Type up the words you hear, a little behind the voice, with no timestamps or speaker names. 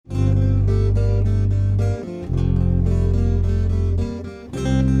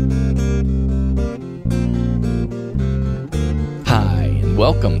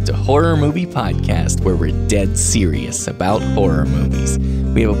welcome to Horror Movie Podcast, where we're dead serious about horror movies.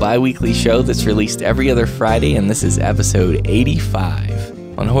 We have a bi-weekly show that's released every other Friday, and this is episode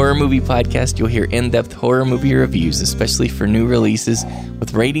 85. On Horror Movie Podcast, you'll hear in-depth horror movie reviews, especially for new releases,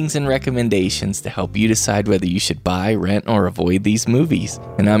 with ratings and recommendations to help you decide whether you should buy, rent, or avoid these movies.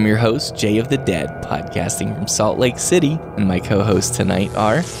 And I'm your host, Jay of the Dead, podcasting from Salt Lake City, and my co-hosts tonight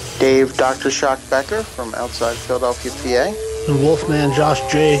are Dave Dr. Shock Becker from outside Philadelphia, PA. And Wolfman Josh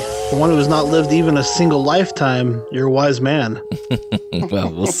J., the one who has not lived even a single lifetime. You're a wise man.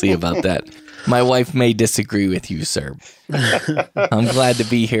 Well, we'll see about that. My wife may disagree with you, sir. I'm glad to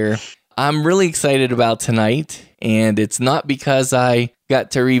be here. I'm really excited about tonight, and it's not because I got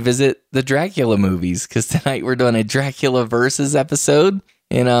to revisit the Dracula movies, because tonight we're doing a Dracula Versus episode.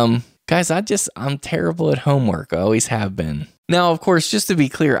 And guys, I'm terrible at homework. I always have been. Now, of course, just to be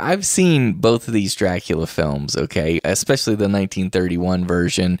clear, I've seen both of these Dracula films, okay? Especially the 1931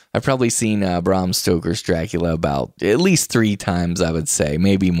 version. I've probably seen Bram Stoker's Dracula about at least 3 times, I would say,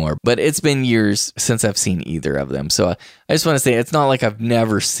 maybe more. But it's been years since I've seen either of them. So I just want to say, it's not like I've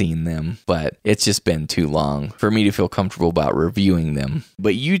never seen them, but it's just been too long for me to feel comfortable about reviewing them.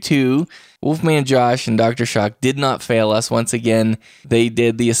 But you two, Wolfman Josh and Dr. Shock, did not fail us. Once again, they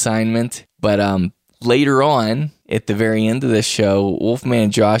did the assignment, but later on, at the very end of this show,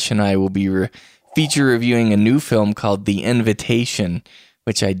 Wolfman Josh and I will be feature reviewing a new film called The Invitation,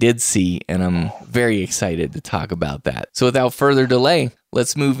 which I did see, and I'm very excited to talk about that. So without further delay,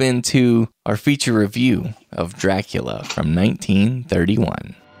 let's move into our feature review of Dracula from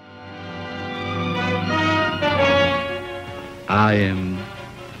 1931. I am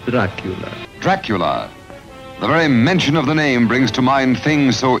Dracula. Dracula. The very mention of the name brings to mind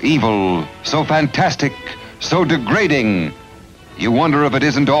things so evil, so fantastic, so degrading. You wonder if it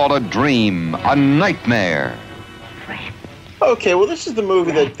isn't all a dream, a nightmare. Okay, well, this is the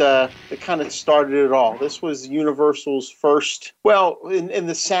movie that kind of started it all. This was Universal's first, well, in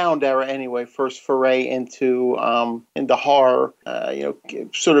the sound era anyway, first foray into horror.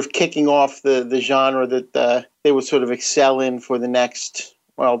 Sort of kicking off the genre that they would sort of excel in for the next,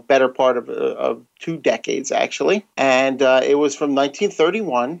 well, better part of 2 decades, actually. And it was from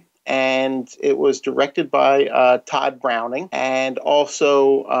 1931, and it was directed by Todd Browning, and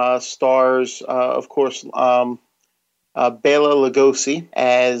also stars, of course, Bela Lugosi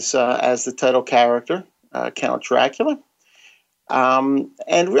as the title character, Count Dracula. And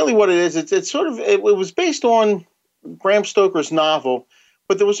really what it is, it was based on Bram Stoker's novel,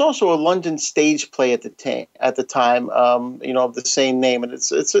 but there was also a London stage play at the time, of the same name. And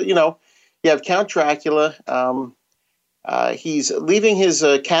it's you have Count Dracula. He's leaving his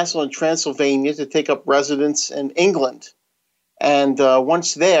castle in Transylvania to take up residence in England. And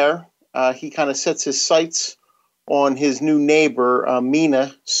once there, he kind of sets his sights on his new neighbor,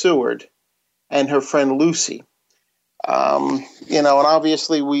 Mina Seward, and her friend Lucy. And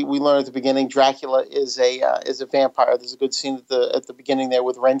obviously we learn at the beginning Dracula is a vampire. There's a good scene at the beginning there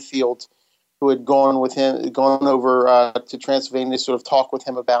with Renfield, who had gone over to Transylvania to sort of talk with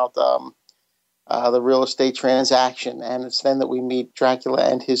him about the real estate transaction. And it's then that we meet Dracula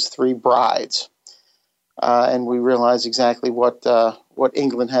and his 3 brides, and we realize exactly what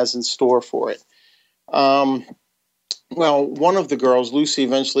England has in store for it. Well, one of the girls, Lucy,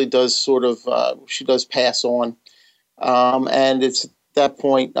 eventually does she does pass on. And it's at that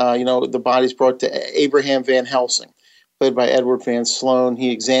point, the body's brought to Abraham Van Helsing, played by Edward Van Sloan.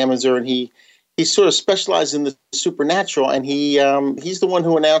 He examines her, and he sort of specializes in the supernatural, and he's the one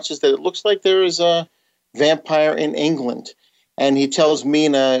who announces that it looks like there is a vampire in England. And he tells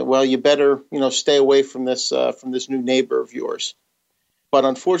Mina, well, you better, stay away from this new neighbor of yours. But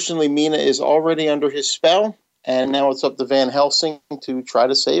unfortunately, Mina is already under his spell, and now it's up to Van Helsing to try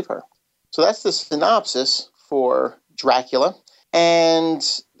to save her. So that's the synopsis for Dracula. And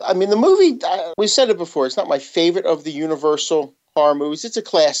I mean, the movie, we said it before, it's not my favorite of the Universal horror movies. It's a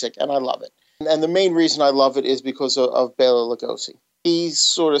classic, and I love it. And the main reason I love it is because of Bela Lugosi. He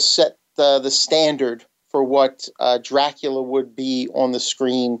sort of set the standard for what Dracula would be on the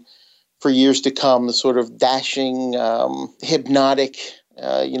screen for years to come, the sort of dashing, hypnotic,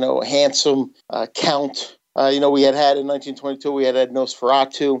 handsome count. We had in 1922, we had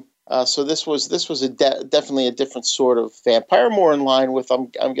Nosferatu. So this was definitely a different sort of vampire, more in line with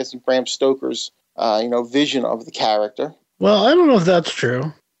I'm guessing Bram Stoker's vision of the character. Well, I don't know if that's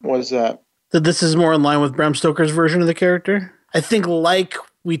true. What is that? That this is more in line with Bram Stoker's version of the character? I think, like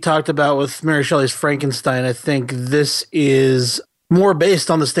we talked about with Mary Shelley's Frankenstein, I think this is more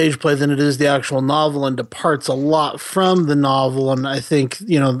based on the stage play than it is the actual novel, and departs a lot from the novel. And I think,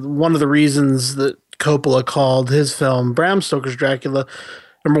 one of the reasons that Coppola called his film Bram Stoker's Dracula.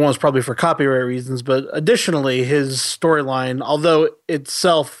 Number one is probably for copyright reasons, but additionally, his storyline, although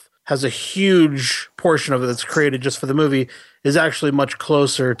itself has a huge portion of it that's created just for the movie, is actually much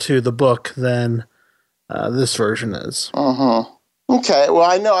closer to the book than this version is. Okay, well,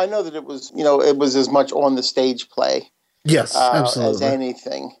 I know that it was, it was as much on the stage play, yes, absolutely, as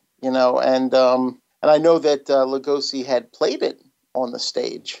anything, and I know that Lugosi had played it on the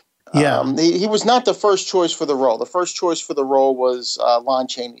stage. Yeah, he was not the first choice for the role. The first choice for the role was Lon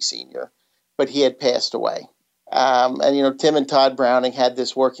Chaney Sr., but he had passed away. And Tim and Todd Browning had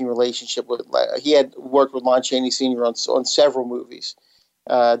this working relationship with. He had worked with Lon Chaney Sr. on several movies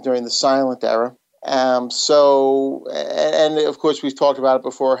during the silent era. So, and of course, we've talked about it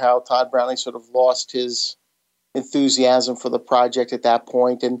before, how Todd Browning sort of lost his enthusiasm for the project at that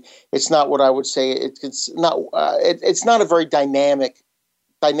point. And it's not what I would say. It's not a very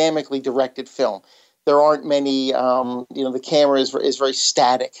dynamically directed film. There aren't many, the camera is very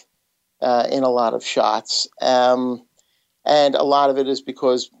static in a lot of shots. And a lot of it is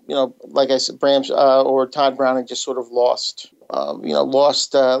because, like I said, Bram or Todd Browning just sort of lost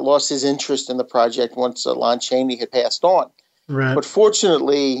his interest in the project once Lon Chaney had passed on. Right. But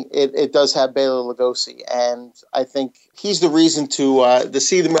fortunately, it does have Bela Lugosi, and I think he's the reason to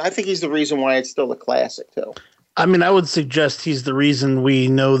see the. I think he's the reason why it's still a classic too. I mean, I would suggest he's the reason we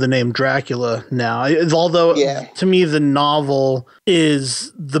know the name Dracula now. Although, to me, the novel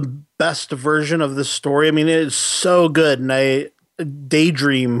is the best version of the story. I mean, it is so good, and I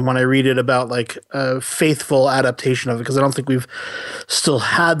daydream when I read it about like a faithful adaptation of it, because I don't think we've still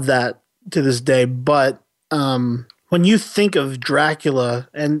had that to this day. But when you think of Dracula,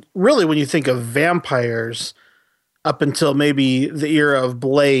 and really when you think of vampires, up until maybe the era of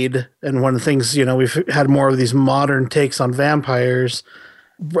Blade, and when things, we've had more of these modern takes on vampires,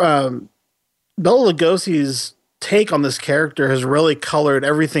 Bela Lugosi's take on this character has really colored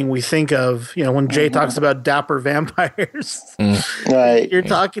everything we think of. When Jay talks about dapper vampires, right? You're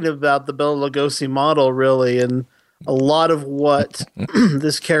talking about the Bela Lugosi model, really, and a lot of what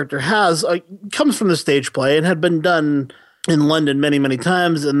this character has comes from the stage play and had been done in London many, many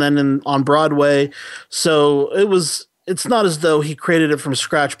times, and then on Broadway. So it's not as though he created it from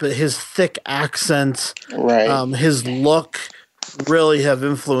scratch, but his thick accent, right, his look really have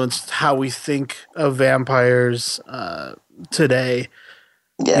influenced how we think of vampires today.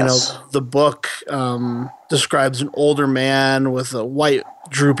 Yes. The book describes an older man with a white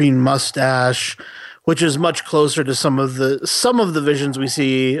drooping mustache, which is much closer to some of the visions we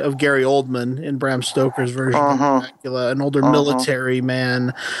see of Gary Oldman in Bram Stoker's version of Dracula, an older military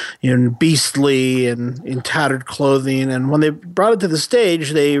man, beastly and in tattered clothing. And when they brought it to the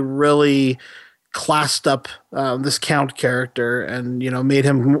stage, they really classed up this Count character and, made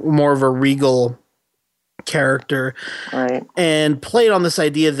him more of a regal character, right, and played on this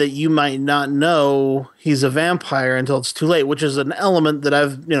idea that you might not know he's a vampire until it's too late, which is an element that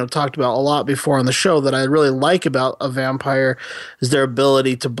I've talked about a lot before on the show that I really like about a vampire, is their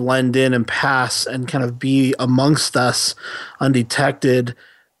ability to blend in and pass and kind of be amongst us undetected.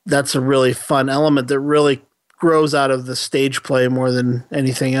 That's a really fun element that really grows out of the stage play more than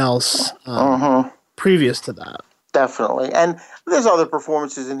anything else previous to that. Definitely. And there's other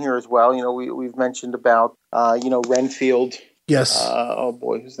performances in here as well. We've mentioned about, Renfield. Yes. Oh,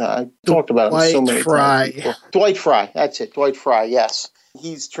 boy, who's that? I talked about him so many times before. Dwight Fry. That's it. Dwight Fry, yes.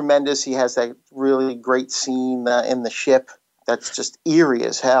 He's tremendous. He has that really great scene in the ship that's just eerie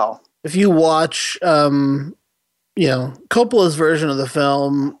as hell. If you watch, Coppola's version of the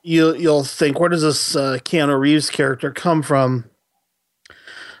film, you'll think, where does this Keanu Reeves character come from?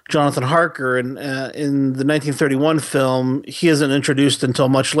 Jonathan Harker, and in the 1931 film, he isn't introduced until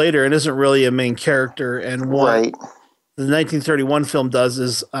much later and isn't really a main character. And what the 1931 film does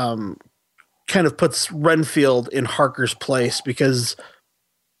is kind of puts Renfield in Harker's place, because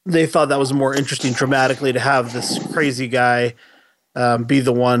they thought that was more interesting dramatically to have this crazy guy be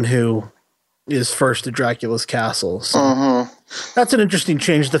the one who is first at Dracula's castle. So that's an interesting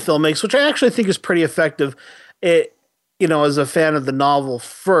change the film makes, which I actually think is pretty effective. As a fan of the novel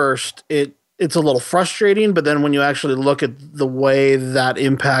first, it's a little frustrating, but then when you actually look at the way that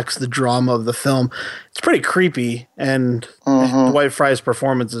impacts the drama of the film, it's pretty creepy, and Dwight Fry's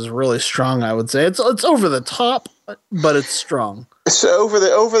performance is really strong, I would say. It's over the top, but it's strong. It's over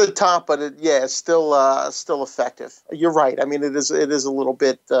the top, but it's still effective. You're right. I mean, it is a little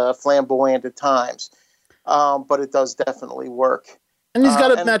bit flamboyant at times, but it does definitely work. And he's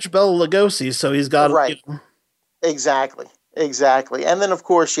got to match Bela Lugosi, so he's got right. Exactly. And then, of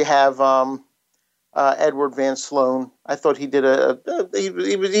course, you have Edward Van Sloan. I thought he did he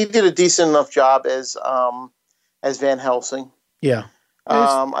did a decent enough job as Van Helsing. Yeah.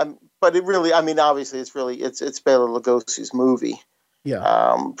 But it really, I mean, obviously, it's Bela Lugosi's movie.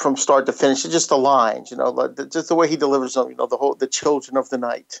 Yeah. From start to finish, just the lines, just the way he delivers them, the children of the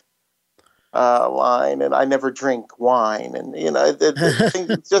night line, and I never drink wine, and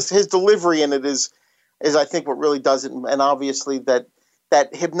just his delivery in it is I think what really does it, and obviously that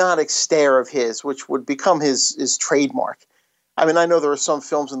hypnotic stare of his, which would become his trademark. I mean, I know there are some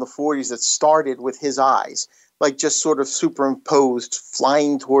films in the 40s that started with his eyes, like just sort of superimposed,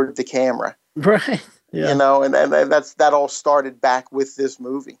 flying toward the camera. Right. Yeah. And that all started back with this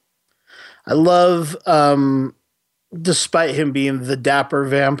movie. I love, despite him being the dapper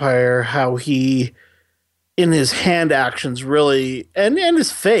vampire, how he, in his hand actions, really, and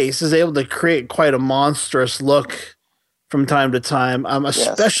his face, is able to create quite a monstrous look from time to time.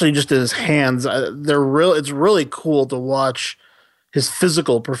 Especially just in his hands. It's really cool to watch his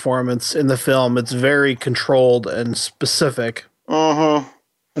physical performance in the film. It's very controlled and specific. Mm-hmm.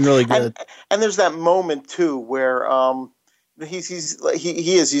 And really good. And there's that moment too where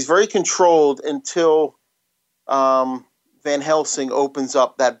he's very controlled until Van Helsing opens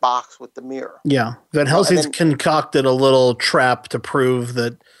up that box with the mirror. Yeah, Van Helsing's concocted a little trap to prove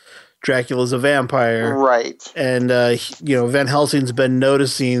that Dracula's a vampire, right? And Van Helsing's been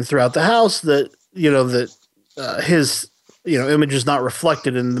noticing throughout the house that his image is not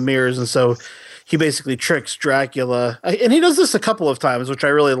reflected in the mirrors, and so he basically tricks Dracula, and he does this a couple of times, which I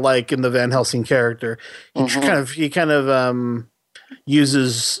really like in the Van Helsing character. He kind of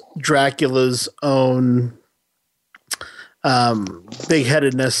uses Dracula's own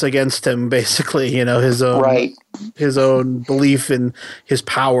big-headedness against him, basically. His own belief in his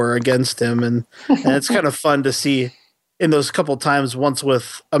power against him, and it's kind of fun to see in those couple of times, once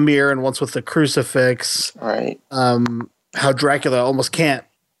with a mirror and once with the crucifix, right? How Dracula almost can't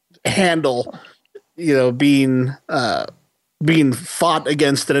handle being fought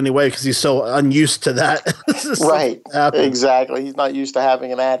against in any way because he's so unused to that. Right. Exactly. He's not used to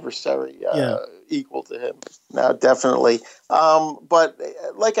having an adversary equal to him. No, definitely. But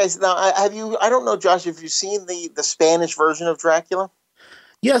like I said, I don't know, Josh, have you seen the Spanish version of Dracula?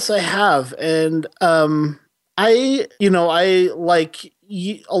 Yes, I have. And I like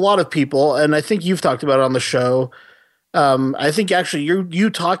a lot of people, and I think you've talked about it on the show. I think actually you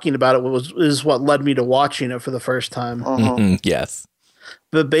talking about it is what led me to watching it for the first time. Mm-hmm. Yes.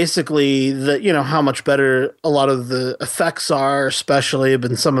 But basically how much better a lot of the effects are, especially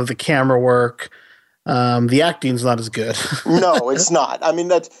in some of the camera work. The acting's not as good. No, it's not. I mean,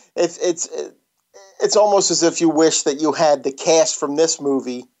 it's almost as if you wish that you had the cast from this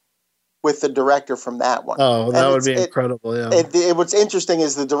movie with the director from that one. Oh, that would be incredible. Yeah. What's interesting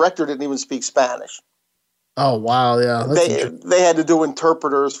is the director didn't even speak Spanish. Oh wow! Yeah, they had to do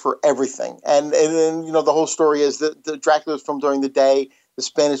interpreters for everything, and then the whole story is that the Dracula was filmed during the day. The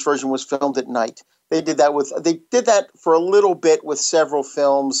Spanish version was filmed at night. They did that for a little bit with several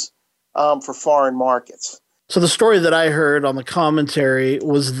films for foreign markets. So the story that I heard on the commentary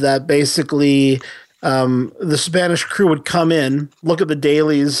was that basically the Spanish crew would come in, look at the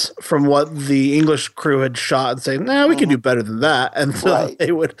dailies from what the English crew had shot, and say, "Nah, we can do better than that." And so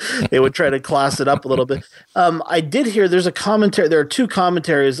they would try to class it up a little bit. I did hear there's a commentary. There are two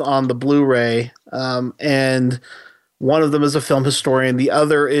commentaries on the Blu-ray, and one of them is a film historian. The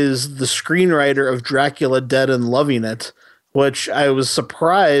other is the screenwriter of Dracula Dead and Loving It, which I was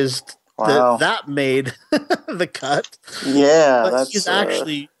surprised that made the cut. Yeah, but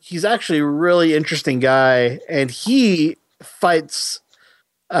he's actually a really interesting guy, and he fights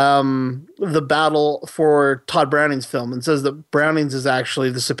the battle for Todd Browning's film and says that Browning's is actually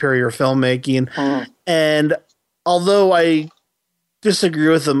the superior filmmaking. And although I disagree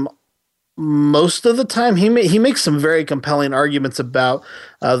with him most of the time, he makes some very compelling arguments about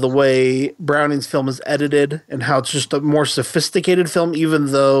the way Browning's film is edited and how it's just a more sophisticated film,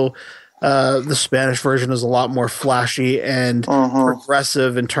 even though the Spanish version is a lot more flashy and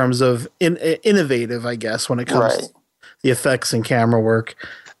progressive in terms of innovative, I guess, when it comes to the effects and camera work.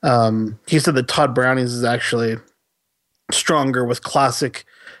 He said that Todd Browning's is actually stronger with classic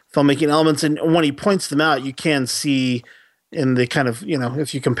filmmaking elements. And when he points them out, you can see in the kind of,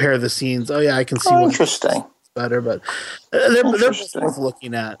 if you compare the scenes, I can see interesting. Better, but they're both worth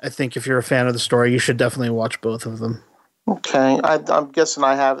looking at. I think if you're a fan of the story, you should definitely watch both of them. Okay, I'm guessing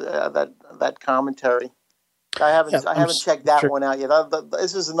I have that commentary. I haven't checked that one out yet.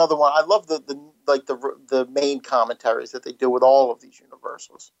 This is another one. I love the main commentaries that they do with all of these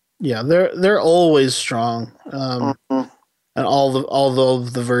Universals. Yeah, they're always strong, and all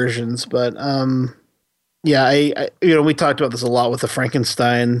the versions. But Yeah, we talked about this a lot with the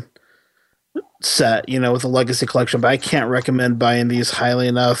Frankenstein set, with the Legacy Collection, but I can't recommend buying these highly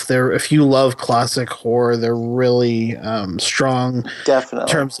enough. If you love classic horror, they're really strong.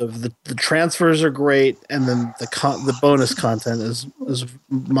 Definitely. In terms of the transfers are great, and then the bonus content is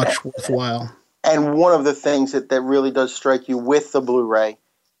much worthwhile. And one of the things that really does strike you with the Blu-ray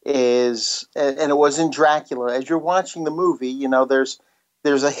is, and it was in Dracula, as you're watching the movie,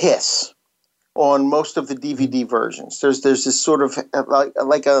 there's a hiss on most of the DVD versions. There's this sort of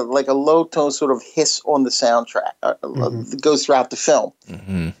like a low tone sort of hiss on the soundtrack that goes throughout the film.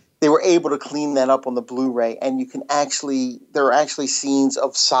 Mm-hmm. They were able to clean that up on the Blu-ray, and there are actually scenes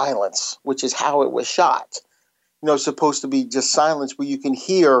of silence, which is how it was shot. Supposed to be just silence where you can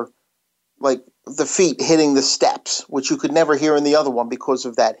hear like the feet hitting the steps, which you could never hear in the other one because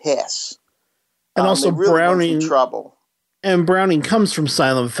of that hiss. And also really Browning trouble. And Browning comes from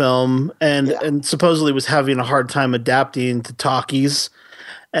silent film and supposedly was having a hard time adapting to talkies.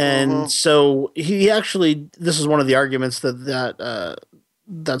 And so he actually, this is one of the arguments that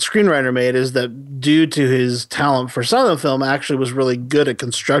screenwriter made, is that due to his talent for silent film, actually was really good at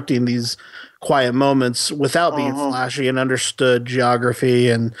constructing these quiet moments without being flashy, and understood geography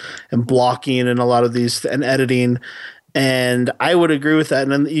and blocking and a lot of these, and editing. And I would agree with that.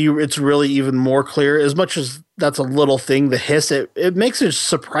 And then it's really even more clear, as much as that's a little thing, the hiss, it makes a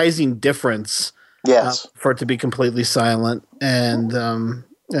surprising difference. Yes. For it to be completely silent. And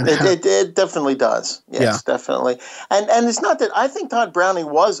it definitely does. Yes, definitely. And it's not that I think Todd Browning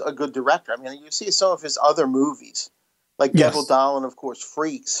was a good director. I mean, you see some of his other movies, like Devil Doll and, of course,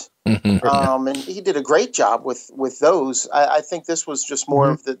 Freaks. And he did a great job with those. I think this was just more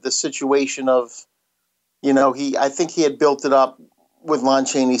of the situation of, I think he had built it up with Lon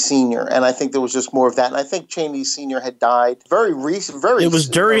Chaney Sr., and I think there was just more of that. And I think Chaney Sr. had died very recent. It was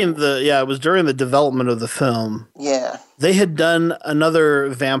during the development of the film. Yeah. They had done another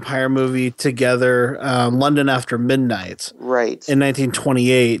vampire movie together, London After Midnight. Right. In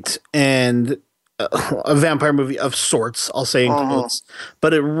 1928, and a vampire movie of sorts, I'll say in quotes,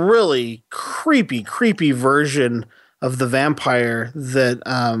 but a really creepy version of the vampire that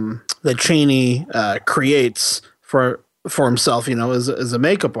Chaney creates for himself, as a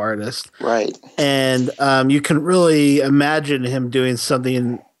makeup artist. Right. And you can really imagine him doing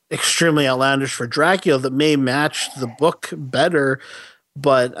something extremely outlandish for Dracula that may match the book better,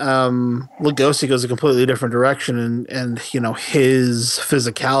 but Lugosi goes a completely different direction, and his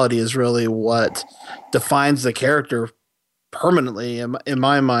physicality is really what defines the character permanently in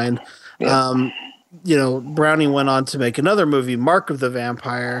my mind. Yeah. Browning went on to make another movie, Mark of the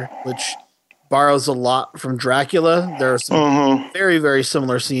Vampire, which borrows a lot from Dracula. There are some very, very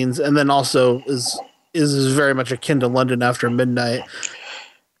similar scenes, and then also is very much akin to London After Midnight.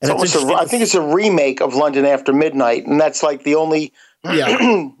 And I think it's a remake of London After Midnight, and that's like the only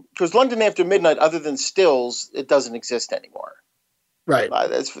because London After Midnight, other than stills, it doesn't exist anymore. Right.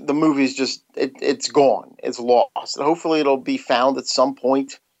 The movie's just it's gone. It's lost. And hopefully, it'll be found at some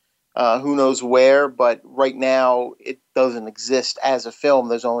point. Who knows where? But right now, it doesn't exist as a film.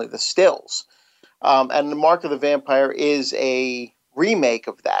 There's only the stills. And The Mark of the Vampire is a remake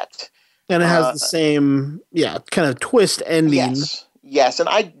of that. And it has the same, kind of twist ending. Yes, and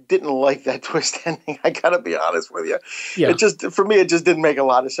I didn't like that twist ending. I gotta be honest with you. Yeah. It just didn't make a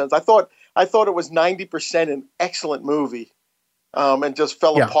lot of sense. I thought it was 90% an excellent movie, and just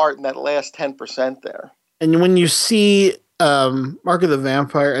fell apart in that last 10% there. And when you see Mark of the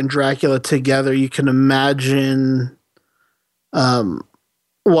Vampire and Dracula together, you can imagine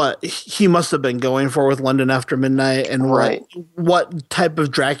what he must have been going for with London After Midnight, and what type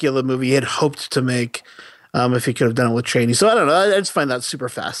of Dracula movie he had hoped to make if he could have done it with Chaney. So I don't know. I just find that super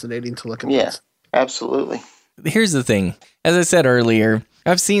fascinating to look at. Yeah, absolutely. Here's the thing. As I said earlier,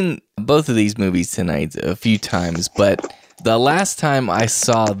 I've seen both of these movies tonight a few times, but the last time I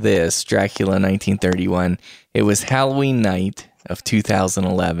saw this, Dracula 1931, it was Halloween night of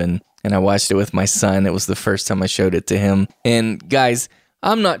 2011, and I watched it with my son. It was the first time I showed it to him. And guys,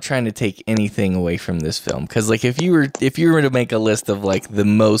 I'm not trying to take anything away from this film, because like if you were to make a list of like the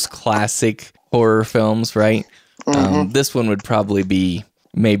most classic horror films, right? This one would probably be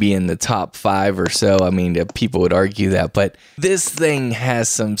maybe in the top 5 or so. I mean, people would argue that, but this thing has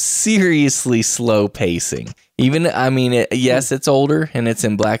some seriously slow pacing. Yes, it's older and it's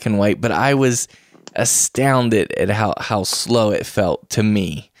in black and white, but I was astounded at how slow it felt to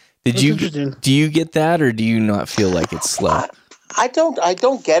me. Do you get that, or do you not feel like it's slow? I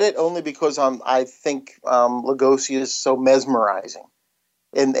don't get it, only because I think Lugosi is so mesmerizing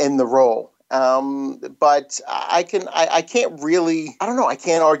in the role. But I can't really, I don't know, I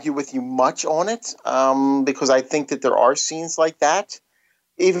can't argue with you much on it, because I think that there are scenes like that,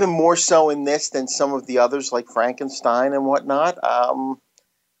 even more so in this than some of the others like Frankenstein and whatnot.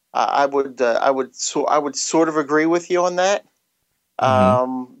 I would sort of agree with you on that.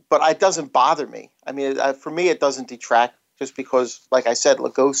 But it doesn't bother me. I mean, for me, it doesn't detract, just because, like I said,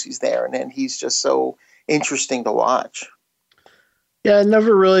 Lugosi's there, and he's just so interesting to watch. Yeah, it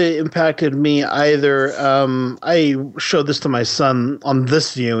never really impacted me either. I showed this to my son on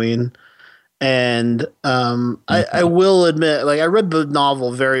this viewing, and I will admit, like, I read the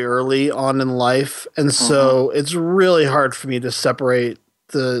novel very early on in life, and so it's really hard for me to separate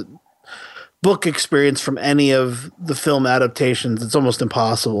the book experience from any of the film adaptations. It's almost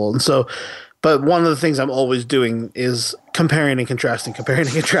impossible. And so, but one of the things I'm always doing is comparing and contrasting.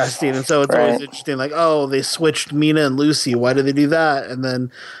 And so it's always interesting, like, oh, they switched Mina and Lucy. Why did they do that? And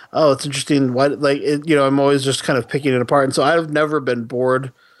then, oh, it's interesting. Why, like, I'm always just kind of picking it apart. And so I've never been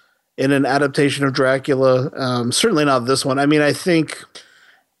bored in an adaptation of Dracula. Certainly not this one. I mean, I think,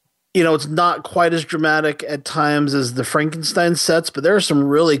 it's not quite as dramatic at times as the Frankenstein sets, but there are some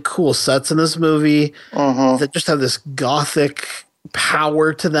really cool sets in this movie that just have this gothic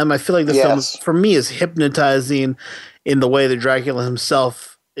power to them. I feel like the film, for me, is hypnotizing in the way that Dracula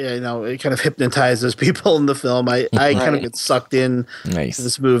himself, it kind of hypnotizes people in the film. I kind of get sucked in to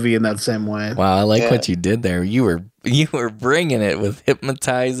this movie in that same way. Wow, I like what you did there. You were bringing it with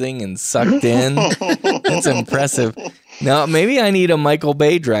hypnotizing and sucked in. That's impressive. Now, maybe I need a Michael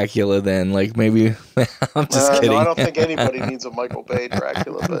Bay Dracula then. Like, maybe I'm just kidding. No, I don't think anybody needs a Michael Bay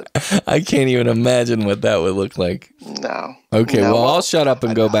Dracula, but I can't even imagine what that would look like. No. Okay, well, I'll shut up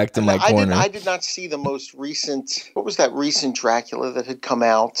and go back to my corner. I did not see the most recent. What was that recent Dracula that had come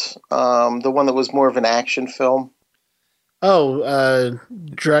out? The one that was more of an action film. Oh,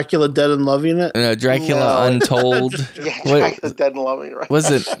 Dracula Dead and Loving It? Dracula Untold. Dracula Dead and Loving It. Right?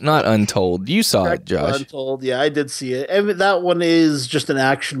 Was it not Untold? You saw Dracula it, Josh. Untold, yeah, I did see it. And that one is just an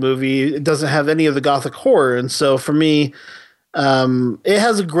action movie. It doesn't have any of the gothic horror. And so for me, it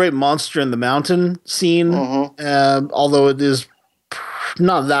has a great monster in the mountain scene, although it is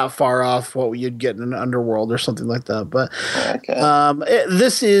not that far off what you'd get in an Underworld or something like that. But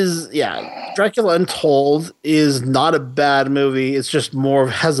this is, Dracula Untold is not a bad movie. It's just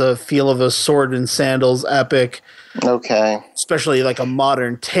has a feel of a sword and sandals epic. Okay. Especially like a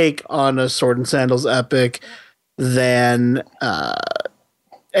modern take on a sword and sandals epic than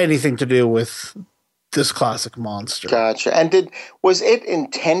anything to do with this classic monster. Gotcha. And was it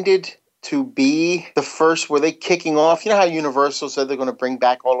intended to be the first? Were they kicking off? You know how Universal said they're going to bring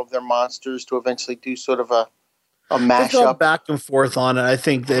back all of their monsters to eventually do sort of a mashup? They go back and forth on it. I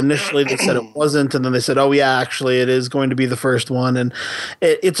think initially they said it wasn't, and then they said, oh yeah, actually it is going to be the first one. And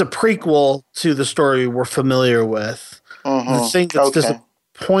it's a prequel to the story we're familiar with. The thing that's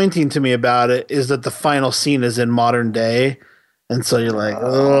disappointing to me about it is that the final scene is in modern day. And so you're like,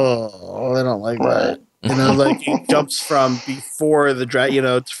 oh, I don't like that. Like it jumps from before the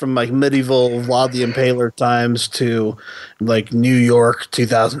it's from like medieval Vlad the Impaler times to like New York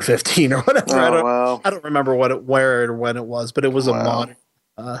 2015 or whatever. I don't remember where or when it was, but it was a modern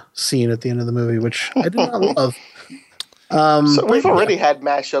scene at the end of the movie, which I did not love. So we've already had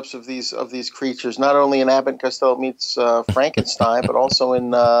mashups of these creatures, not only in Abbott and Costello Meets Frankenstein, but also in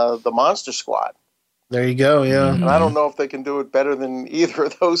the Monster Squad. There you go, yeah. And I don't know if they can do it better than either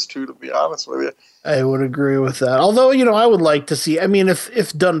of those two, to be honest with you. I would agree with that. Although, I would like to see, I mean,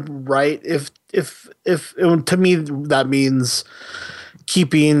 if done right, if to me that means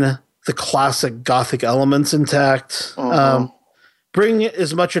keeping the classic Gothic elements intact. Bring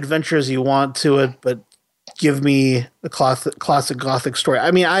as much adventure as you want to it, but give me the classic Gothic story.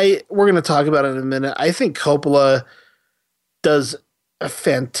 I mean, we're going to talk about it in a minute. I think Coppola does a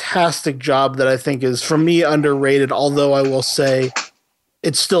fantastic job that I think is, for me, underrated, although I will say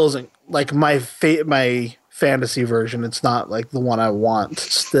it still isn't like my fantasy version. It's not like the one I want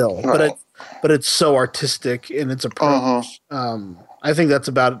still, but it's so artistic in its approach. I think that's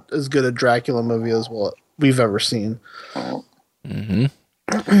about as good a Dracula movie as we've ever seen.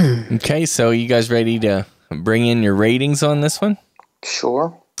 Okay, so you guys ready to bring in your ratings on this one?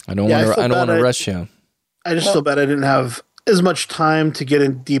 Sure. I don't want to rush you. I just feel bad I didn't have as much time to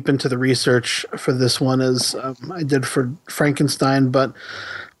get deep into the research for this one as I did for Frankenstein, but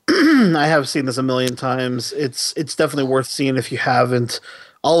I have seen this a million times. It's definitely worth seeing if you haven't.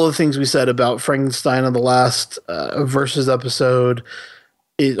 All of the things we said about Frankenstein on the last Versus episode,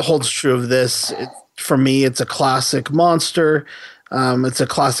 it holds true of this. For me, it's a classic monster. It's a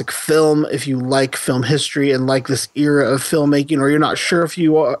classic film. If you like film history and like this era of filmmaking, or you're not sure if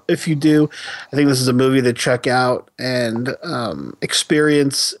you do, I think this is a movie to check out and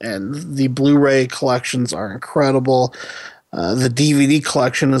experience. And the Blu-ray collections are incredible. The DVD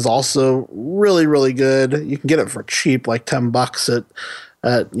collection is also really, really good. You can get it for cheap, like $10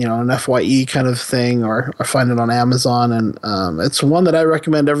 at an FYE kind of thing, or find it on Amazon. And it's one that I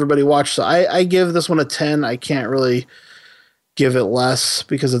recommend everybody watch. So I give this one a 10. I can't really give it less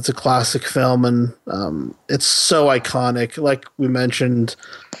because it's a classic film, and it's so iconic. Like we mentioned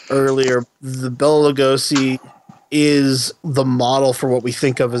earlier, the Bela Lugosi is the model for what we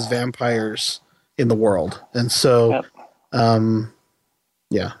think of as vampires in the world. And so, there's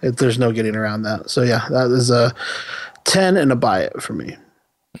no getting around that. So yeah, that is a 10 and a buy it for me.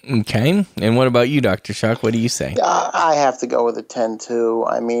 Okay. And what about you, Dr. Shock? What do you say? I have to go with a 10 too.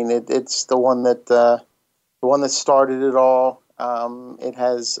 I mean, it's the one that started it all. It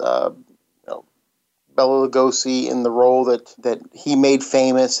has Bela Lugosi in the role that he made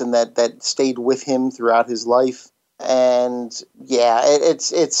famous and that stayed with him throughout his life. And yeah,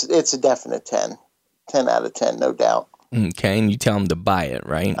 it's a definite 10 out of 10, no doubt. Okay, and you tell him to buy it,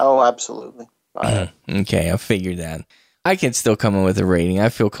 right? Oh, absolutely. Buy it. Okay, I figured that. I can still come in with a rating. I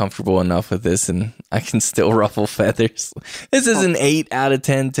feel comfortable enough with this, and I can still ruffle feathers. This is an 8 out of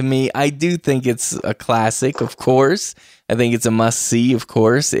 10 to me. I do think it's a classic, of course. I think it's a must-see, of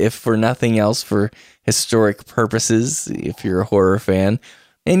course, if for nothing else, for historic purposes, if you're a horror fan.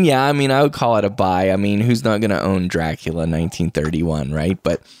 And yeah, I mean, I would call it a buy. I mean, who's not going to own Dracula 1931, right?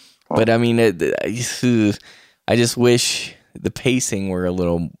 But I mean, I just wish the pacing were a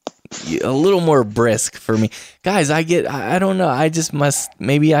little more brisk for me. Guys, I don't know. I just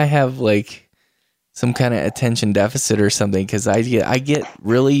maybe I have like some kind of attention deficit or something, because I get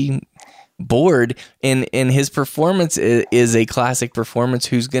really bored, and his performance is a classic performance.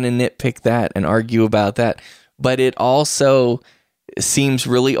 Who's going to nitpick that and argue about that? But it also seems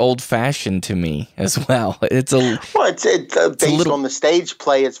really old-fashioned to me as well. It's based on the stage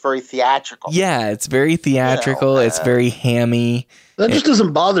play. It's very theatrical. Yeah, it's very theatrical. It's very hammy. That just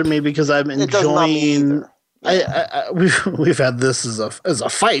doesn't bother me because I'm enjoying. We've had this as a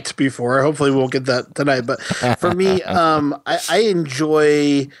fight before. Hopefully, we won't get that tonight. But for me, I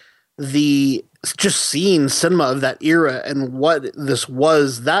enjoy just seeing cinema of that era and what this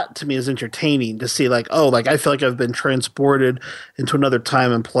was. That to me is entertaining to see. I feel like I've been transported into another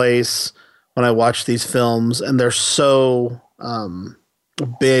time and place when I watch these films, and they're so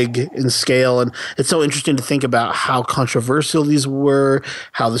big in scale, and it's so interesting to think about how controversial these were,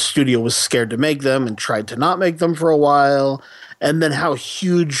 how the studio was scared to make them and tried to not make them for a while, and then how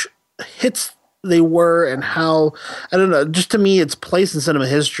huge hits they were, and how, I don't know, just to me, its place in cinema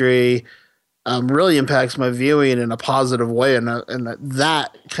history really impacts my viewing in a positive way, and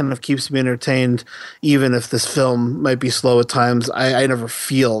that kind of keeps me entertained, even if this film might be slow at times. I never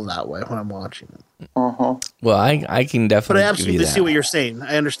feel that way when I'm watching it. Well, I can definitely. But I absolutely see what you're saying.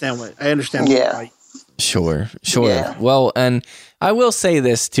 I understand. Yeah. Sure. Yeah. Well, and I will say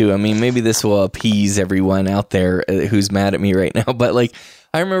this too. I mean, maybe this will appease everyone out there who's mad at me right now. But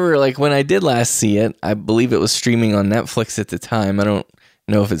I remember when I did last see it, I believe it was streaming on Netflix at the time. I don't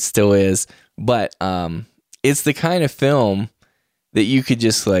know if it still is, but it's the kind of film that you could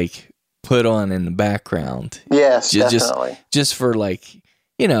just put on in the background. Yes, definitely. Just for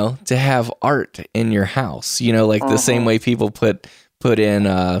to have art in your house, the same way people put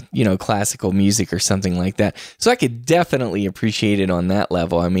in, classical music or something like that. So I could definitely appreciate it on that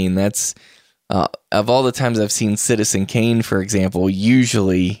level. I mean, that's, of all the times I've seen Citizen Kane, for example,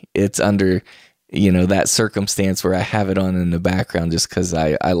 usually it's under, that circumstance where I have it on in the background just because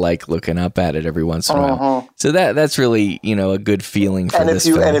I like looking up at it every once in a while. So that's really, a good feeling for this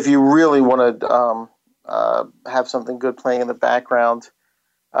film. And if you really want to have something good playing in the background,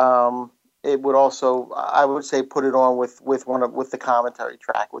 it would also, I would say, put it on with the commentary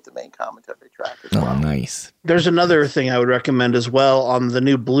track, with the main commentary track as well. Oh, nice. There's another thing I would recommend as well. On the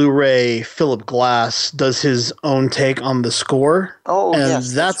new Blu-ray, Philip Glass does his own take on the score. Oh, and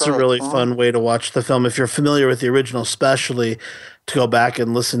yes, that's a really fun way to watch the film. If you're familiar with the original, especially to go back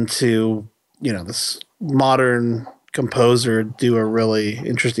and listen to, this modern composer do a really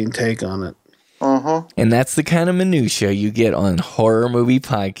interesting take on it. And that's the kind of minutia you get on Horror Movie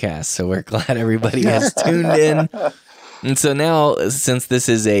Podcast. So we're glad everybody has tuned in. And so now, since this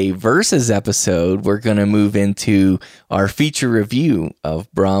is a Versus episode, we're going to move into our feature review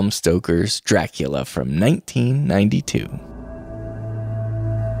of Bram Stoker's Dracula from 1992.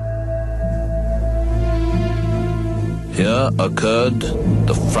 Here occurred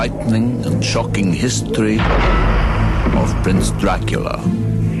the frightening and shocking history of Prince Dracula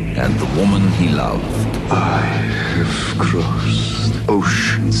and the woman he loved. I have crossed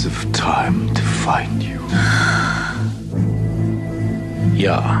oceans of time to find you.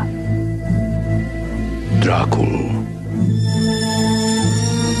 Ja, Dracula.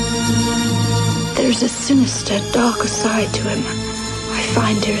 There's a sinister, darker side to him. I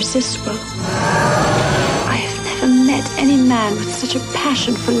find irresistible. I have never met any man with such a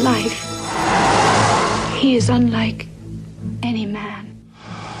passion for life. He is unlike any man.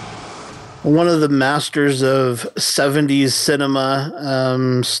 One of the masters of 70s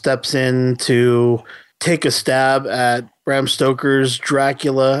cinema steps in to take a stab at Bram Stoker's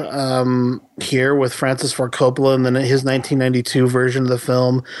Dracula here with Francis Ford Coppola and then his 1992 version of the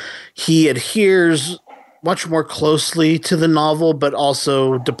film. He adheres much more closely to the novel, but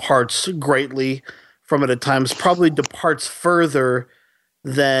also departs greatly from it at times, probably departs further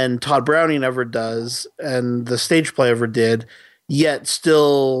than Todd Browning ever does and the stage play ever did, yet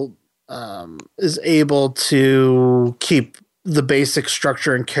still is able to keep the basic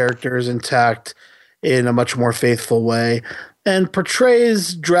structure and characters intact in a much more faithful way, and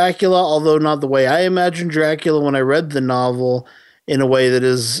portrays Dracula, although not the way I imagined Dracula when I read the novel, in a way that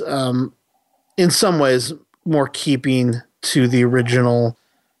is in some ways more keeping to the original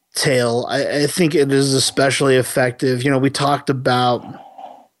tale. I think it is especially effective. You know, we talked about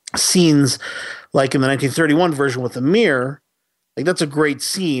scenes like in the 1931 version with the mirror. Like, that's a great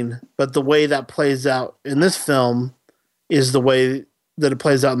scene, but the way that plays out in this film is the way that it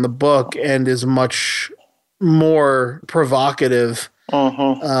plays out in the book and is much more provocative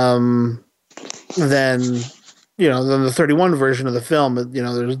than the 31 version of the film. You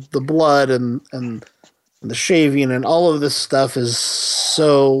know, there's the blood and the shaving and all of this stuff is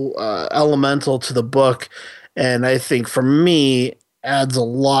so elemental to the book, and I think for me adds a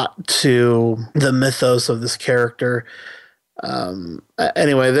lot to the mythos of this character.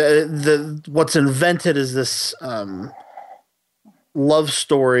 Anyway, the what's invented is this love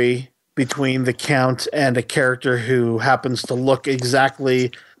story between the Count and a character who happens to look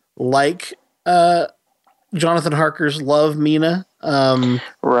exactly like Jonathan Harker's love, Mina.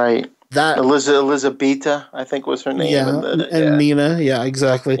 Right. That Elizabeta, I think was her name. Yeah, and Mina. Yeah,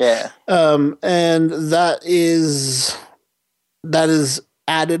 exactly. Yeah. And that is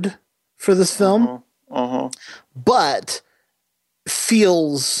added for this film, but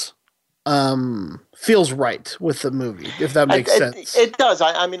feels right with the movie, if that makes sense. It does.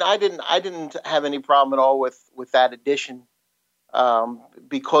 I mean, I didn't have any problem at all with that addition,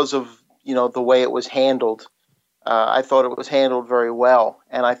 because of the way it was handled. I thought it was handled very well,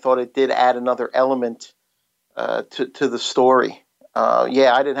 and I thought it did add another element to the story. I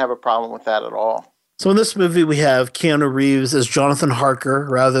didn't have a problem with that at all. So in this movie, we have Keanu Reeves as Jonathan Harker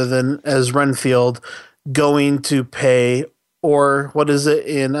rather than as Renfield, going to pay, or what is it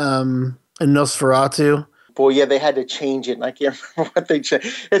in Nosferatu? Boy, yeah, they had to change it, and I can't remember what they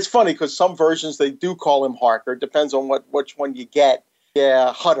changed. It's funny because some versions they do call him Harker. It depends on which one you get.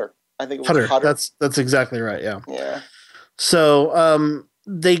 Yeah, Hutter. I think it was Hutter. That's exactly right. Yeah. Yeah. So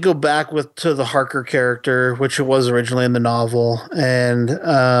they go back to the Harker character, which it was originally in the novel,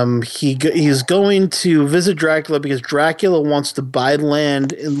 and he's going to visit Dracula because Dracula wants to buy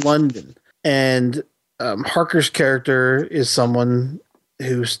land in London, and Harker's character is someone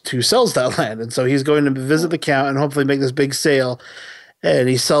who sells that land, and so he's going to visit the Count and hopefully make this big sale, and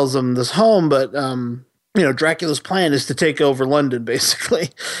he sells him this home, but Dracula's plan is to take over London, basically,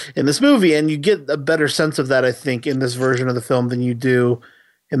 in this movie. And you get a better sense of that, I think, in this version of the film than you do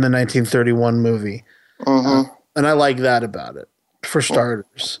in the 1931 movie. And I like that about it, for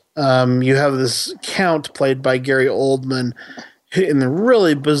starters. You have this Count played by Gary Oldman in the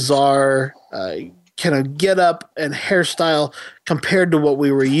really bizarre kind of get up and hairstyle compared to what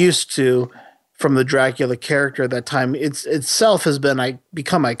we were used to from the Dracula character at that time. Itself has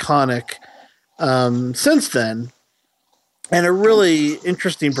become iconic since then, and a really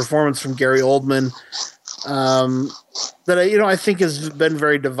interesting performance from Gary Oldman that I think has been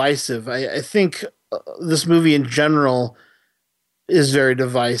very divisive. I think this movie in general is very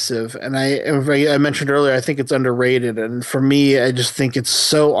divisive, and I mentioned earlier, I think it's underrated, and for me, I just think it's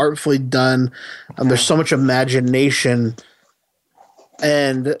so artfully done. There's so much imagination,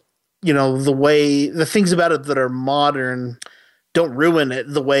 and the things about it that are modern don't ruin it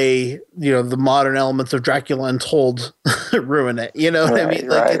the way the modern elements of Dracula Untold ruin it. You know what I mean?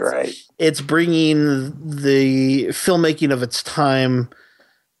 Like it's bringing the filmmaking of its time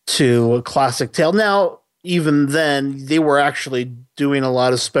to a classic tale. Now, even then, they were actually doing a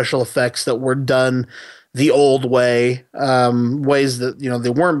lot of special effects that were done the old way, ways that, they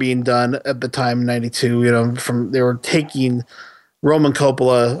weren't being done at the time in 92, they were taking Roman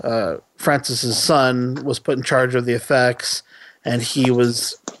Coppola, Francis's son, was put in charge of the effects, and he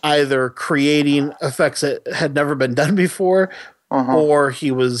was either creating effects that had never been done before, or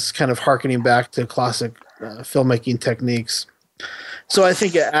he was kind of hearkening back to classic filmmaking techniques. So I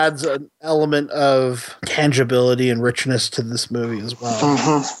think it adds an element of tangibility and richness to this movie as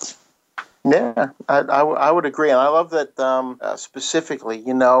well. Yeah, I would agree. And I love that specifically,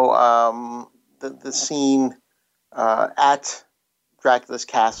 the scene at Dracula's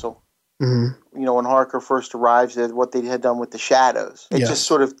castle, when Harker first arrives there, what they had done with the shadows. It just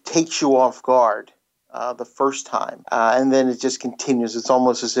sort of takes you off guard the first time. And then it just continues. It's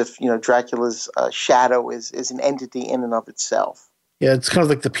almost as if, Dracula's shadow is an entity in and of itself. Yeah, it's kind of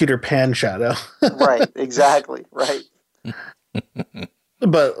like the Peter Pan shadow. Right, exactly, right.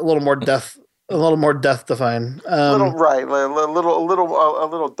 But a little more death defying. A little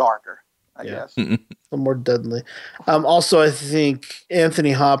darker, I guess. A little more deadly. Also, I think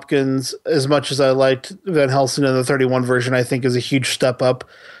Anthony Hopkins, as much as I liked Van Helsing in the 31 version, I think is a huge step up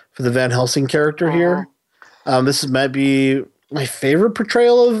for the Van Helsing character here. This might be my favorite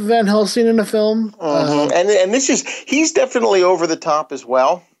portrayal of Van Helsing in a film. And he's definitely over the top as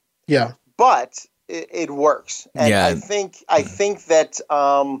well. Yeah. But it works. And I think that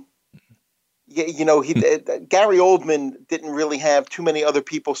Gary Oldman didn't really have too many other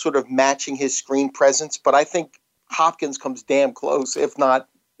people sort of matching his screen presence, but I think Hopkins comes damn close, if not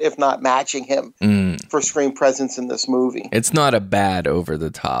matching him for screen presence in this movie. It's not a bad over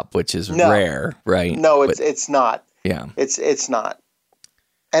the top, which is rare, right? No, it's not. Yeah, it's not.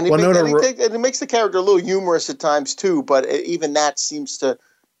 And it makes the character a little humorous at times too, but even that seems to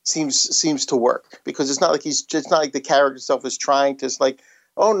work, because it's not like the character itself is trying to. It's like,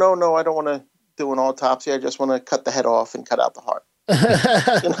 oh no, I don't want to do an autopsy. I just want to cut the head off and cut out the heart.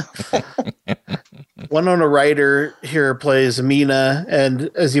 Winona Ryder here plays Mina,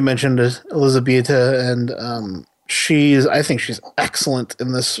 and as you mentioned, Elizabeta, and I think she's excellent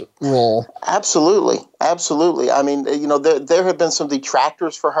in this role. Absolutely. I mean, there have been some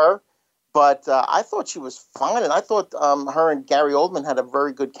detractors for her, but I thought she was fine, and I thought her and Gary Oldman had a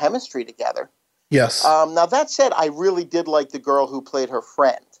very good chemistry together. Yes. Now, that said, I really did like the girl who played her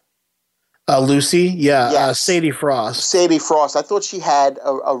friend. Lucy? Yeah. Yes. Sadie Frost. Sadie Frost. I thought she had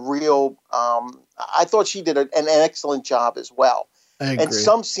a real... I thought she did an excellent job as well. I agree. And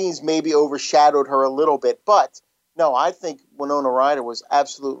some scenes maybe overshadowed her a little bit, but no, I think Winona Ryder was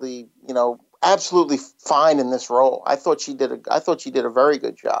absolutely fine in this role. I thought she did a very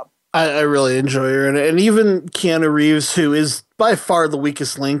good job. I really enjoy her, and even Keanu Reeves, who is by far the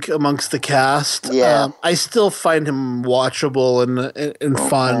weakest link amongst the cast. Yeah, I still find him watchable and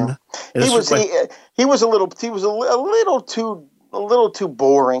fun. He was a little too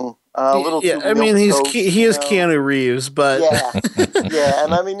boring. I mean, he is Keanu Reeves, but yeah,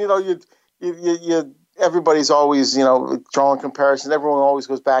 and I mean, you everybody's always drawing comparisons. Everyone always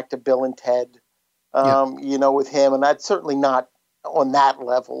goes back to Bill and Ted, with him, and that's certainly not on that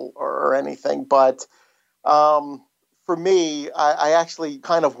level or anything. But for me, I actually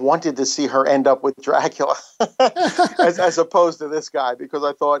kind of wanted to see her end up with Dracula as opposed to this guy, because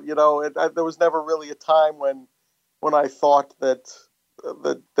I thought, there was never really a time when I thought that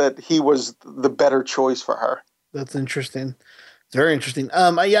he was the better choice for her. That's interesting. It's very interesting.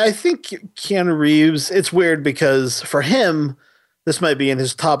 I think Keanu Reeves, it's weird because for him, this might be in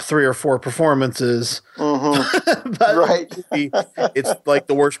his top 3 or 4 performances. But right. It's like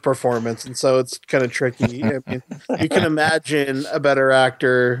the worst performance, and so it's kind of tricky. I mean, you can imagine a better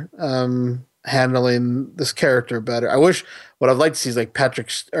actor handling this character better. What I'd like to see is like Jason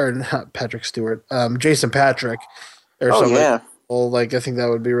Patrick or something. Yeah. Well, I think that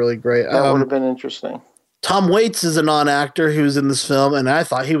would be really great. That would have been interesting. Tom Waits is a non-actor who's in this film, and I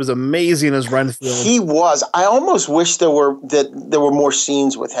thought he was amazing as Renfield. He was. I almost wish there were more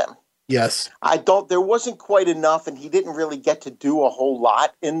scenes with him. Yes. There wasn't quite enough, and he didn't really get to do a whole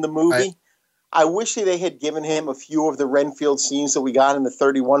lot in the movie. Right. I wish they had given him a few of the Renfield scenes that we got in the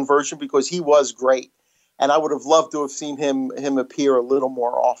 31 version, because he was great, and I would have loved to have seen him appear a little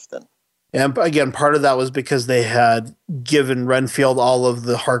more often. And again, part of that was because they had given Renfield all of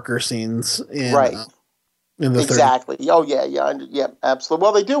the Harker scenes right. In the exactly. 30. Oh yeah, absolutely.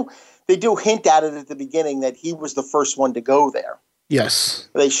 Well, they do hint at it at the beginning that he was the first one to go there. Yes,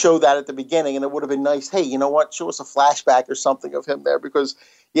 they show that at the beginning, and it would have been nice. Hey, you know what? Show us a flashback or something of him there, because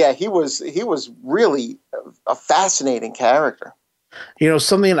he was really a fascinating character. You know,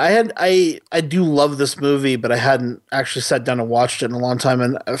 something I do love this movie, but I hadn't actually sat down and watched it in a long time,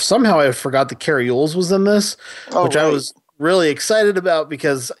 and somehow I forgot that Carrie Yules was in this, which I was really excited about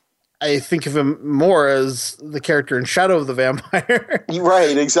because I think of him more as the character in Shadow of the Vampire.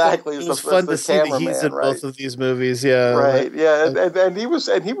 Right, exactly. It was fun to see that he's in both of these movies. Yeah, right. Yeah, and he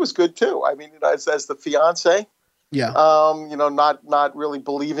was good too. I mean, as the fiance. Yeah. Not really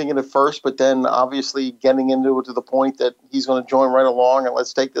believing it at first, but then obviously getting into it to the point that he's going to join right along and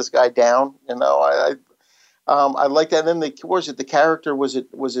let's take this guy down. I like that. And then the character was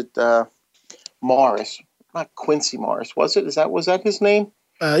it Morris, not Quincy Morris, was it? Was that his name?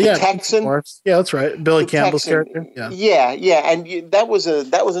 Yeah, Texan. Morris. Yeah, that's right. Billy Campbell's character. Yeah. And that was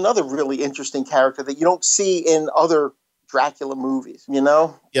another really interesting character that you don't see in other Dracula movies. You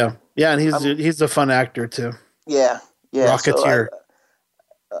know. Yeah, and he's a fun actor too. Yeah. Rocketeer.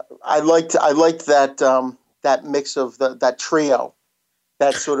 So I liked that mix of that trio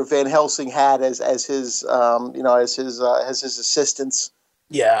that sort of Van Helsing had as his assistants.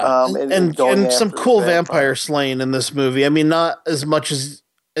 Yeah, and some cool vampire slaying in this movie. I mean, not as much as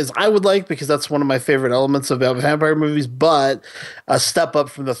I would like, because that's one of my favorite elements of vampire movies, but a step up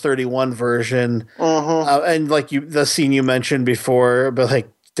from the 31 version. Mm-hmm. And like the scene you mentioned before, but like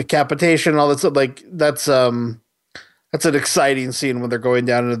decapitation, all that stuff, like that's an exciting scene when they're going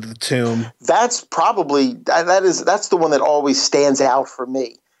down into the tomb. That's probably that's the one that always stands out for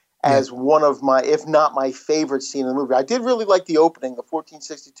me as one of my, if not my favorite scene in the movie. I did really like the opening, the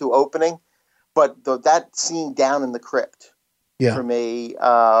 1462 opening, but that scene down in the crypt for me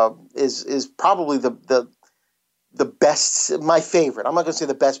is probably the best, my favorite. I'm not going to say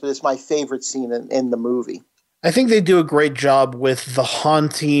the best, but it's my favorite scene in the movie. I think they do a great job with the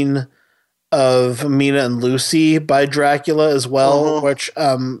haunting of Mina and Lucy by Dracula as well, which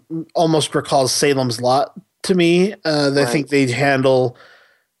almost recalls Salem's Lot to me. I think they handle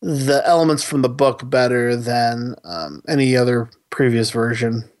the elements from the book better than any other previous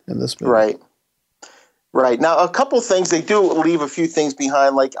version in this movie. Right. Now, a couple things, they do leave a few things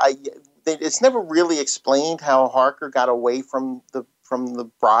behind. Like it's never really explained how Harker got away from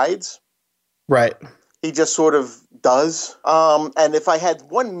the brides. Right. He just sort of does. And if I had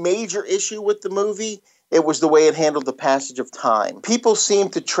one major issue with the movie, it was the way it handled the passage of time. People seem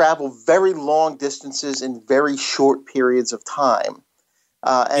to travel very long distances in very short periods of time.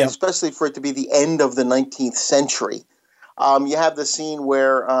 And especially for it to be the end of the 19th century. You have the scene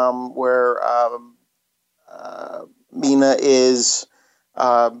where Mina is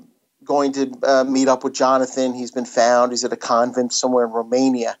going to meet up with Jonathan. He's been found. He's at a convent somewhere in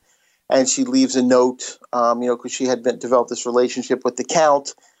Romania. And she leaves a note, because she had developed this relationship with the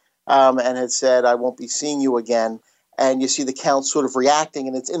Count and had said, I won't be seeing you again. And you see the Count sort of reacting,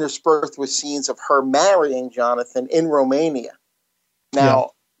 and it's interspersed with scenes of her marrying Jonathan in Romania.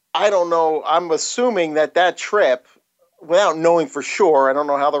 Now, I don't know. I'm assuming that trip, without knowing for sure, I don't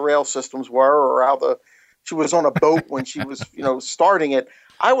know how the rail systems were or how she was on a boat when she was, starting it.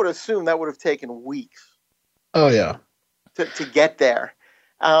 I would assume that would have taken weeks. Oh, yeah. To get there.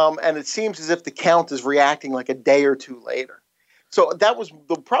 And it seems as if the Count is reacting like a day or two later. So that was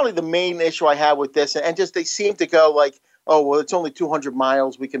probably the main issue I had with this. And just they seem to go like, oh, well, it's only 200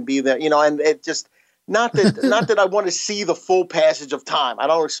 miles. We can be there, and it just not that I want to see the full passage of time. I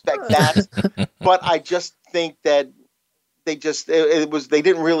don't expect that. But I just think that they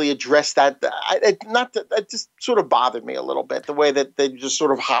didn't really address that. It just sort of bothered me a little bit, the way that they're just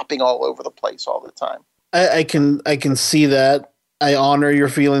sort of hopping all over the place all the time. I can see that. I honor your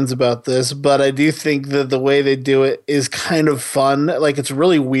feelings about this, but I do think that the way they do it is kind of fun. Like, it's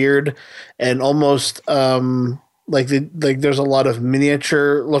really weird and almost there's a lot of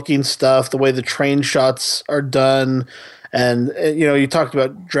miniature looking stuff. The way the train shots are done, and you talked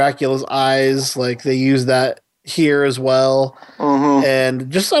about Dracula's eyes, like they use that here as well.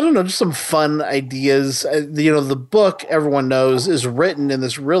 And just, I don't know, just some fun ideas. The book, everyone knows, is written in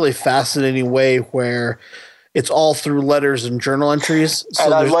this really fascinating way where it's all through letters and journal entries. So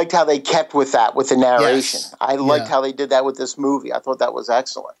and I liked how they kept with that, with the narration. Yes. I liked how they did that with this movie. I thought that was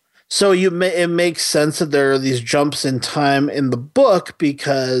excellent. So it makes sense that there are these jumps in time in the book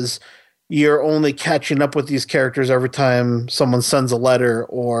because you're only catching up with these characters every time someone sends a letter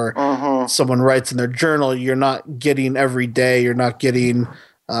or someone writes in their journal. You're not getting every day. You're not getting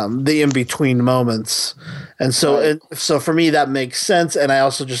the in-between moments. And so, so for me, that makes sense. And I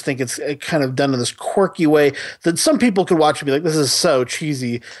also just think it's kind of done in this quirky way that some people could watch and be like, this is so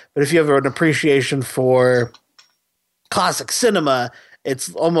cheesy. But if you have an appreciation for classic cinema,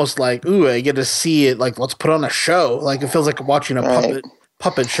 it's almost like, ooh, I get to see it. Like, let's put on a show. Like, it feels like watching a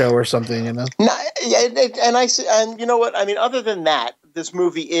puppet show or something, you know? No, and you know what? I mean, other than that, this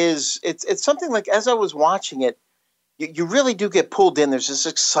movie it's something like, as I was watching it, you really do get pulled in. There's this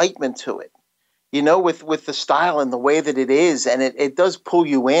excitement to it, you know, with the style and the way that it is, and it does pull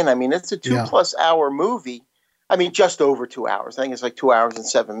you in. I mean, it's a 2+ hour movie. I mean, just over 2 hours. I think it's like 2 hours and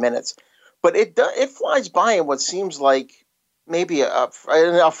 7 minutes, but it flies by in what seems like maybe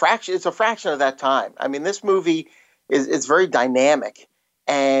a fraction. It's a fraction of that time. I mean, this movie is very dynamic,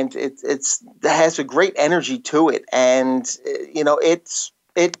 and it has a great energy to it, and you know, it's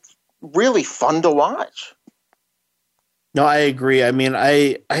really fun to watch. No, I agree. I mean,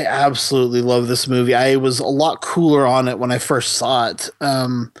 I absolutely love this movie. I was a lot cooler on it when I first saw it.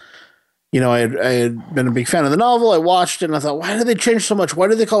 You know, I had been a big fan of the novel. I watched it and I thought, why did they change so much? Why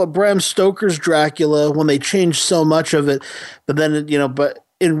did they call it Bram Stoker's Dracula when they changed so much of it? But then, you know, but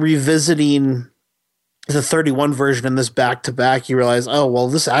in revisiting the 31 version and this back to back, you realize, oh, well,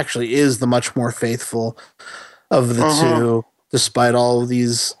 this actually is the much more faithful of the two, despite all of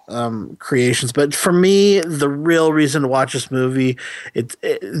these creations. But for me, the real reason to watch this movie,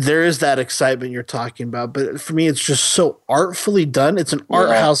 there is that excitement you're talking about. But for me, it's just so artfully done. It's an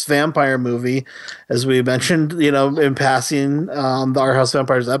art house vampire movie, as we mentioned, you know, in passing the Art House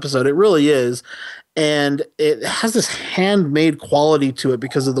Vampires episode. It really is. And it has this handmade quality to it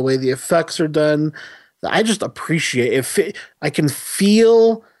because of the way the effects are done. I just appreciate it. I can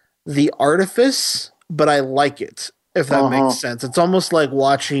feel the artifice, but I like it. If that makes sense. It's almost like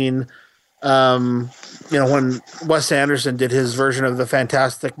watching, you know, when Wes Anderson did his version of the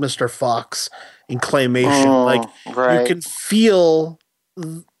Fantastic Mr. Fox in claymation. Like, you can feel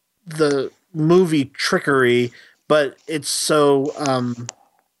the movie trickery, but it's so,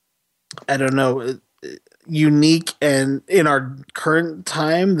 I don't know, unique and in our current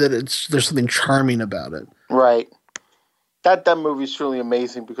time that there's something charming about it. Right. That movie is truly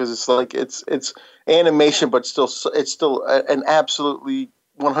amazing because it's like it's animation, but it's still an absolutely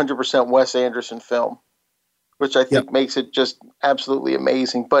 100% Wes Anderson film, which I think makes it just absolutely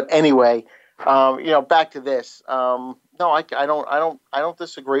amazing. But anyway, you know, back to this. No, I don't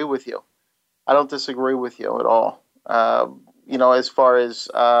disagree with you. I don't disagree with you at all. You know, as far as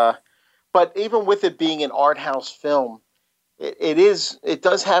but even with it being an art house film, it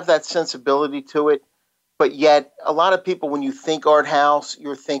does have that sensibility to it. But yet, a lot of people, when you think art house,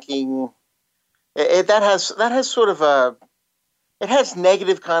 you're thinking that has sort of it has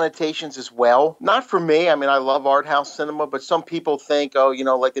negative connotations as well. Not for me. I mean, I love art house cinema, but some people think, oh, you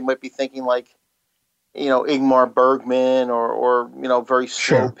know, like they might be thinking like, you know, Ingmar Bergman or you know, very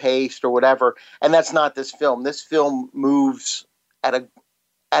slow paced or whatever. And that's not this film. This film moves at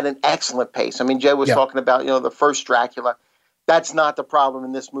an excellent pace. I mean, Jay was talking about, you know, the first Dracula. That's not the problem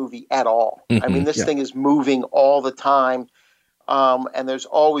in this movie at all. I mean, this thing is moving all the time. And there's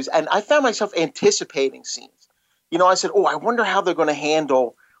always, and I found myself anticipating scenes. You know, I said, oh, I wonder how they're going to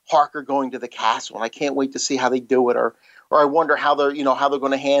handle Harker going to the castle. And I can't wait to see how they do it. Or I wonder how they're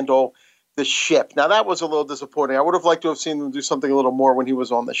going to handle the ship. Now that was a little disappointing. I would have liked to have seen them do something a little more when he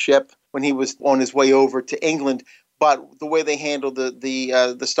was on the ship, when he was on his way over to England. But the way they handled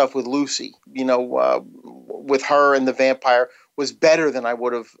the stuff with Lucy, you know, with her and the vampire was better than I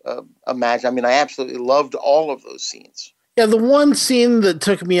would have imagined. I mean, I absolutely loved all of those scenes. Yeah, the one scene that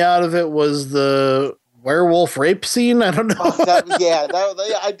took me out of it was the werewolf rape scene. I don't know. It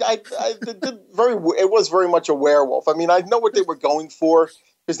was very much a werewolf. I mean, I know what they were going for,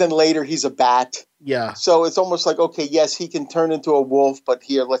 because then later he's a bat. Yeah. So it's almost like, okay, yes, he can turn into a wolf, but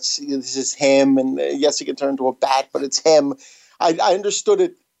here, let's see, this is him. And yes, he can turn into a bat, but it's him. I understood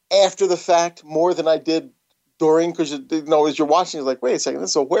it after the fact more than I did during, because, you know, as you're watching, you're like, wait a second,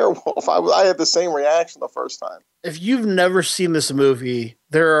 this is a werewolf. I had the same reaction the first time. If you've never seen this movie,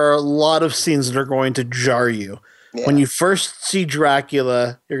 there are a lot of scenes that are going to jar you. Yeah. When you first see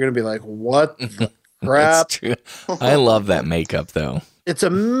Dracula, you're going to be like, what the crap? That's true. I love that makeup, though. It's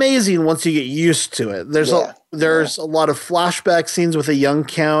amazing once you get used to it. There's a lot of flashback scenes with a young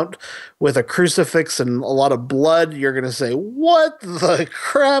count with a crucifix and a lot of blood. You're going to say, what the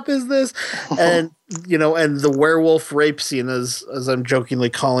crap is this? And, you know, and the werewolf rape scene, as I'm jokingly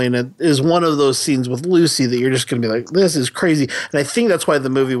calling it, is one of those scenes with Lucy that you're just going to be like, this is crazy. And I think that's why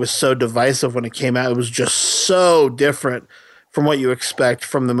the movie was so divisive when it came out. It was just so different from what you expect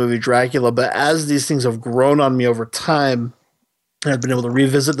from the movie Dracula. But as these things have grown on me over time, and I've been able to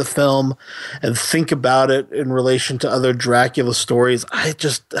revisit the film and think about it in relation to other Dracula stories, I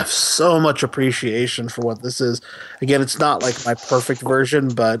just have so much appreciation for what this is. Again, it's not like my perfect version,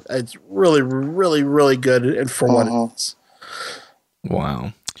 but it's really, really, really good and for what it is.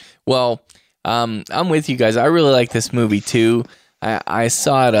 Wow. Well, I'm with you guys. I really like this movie too. I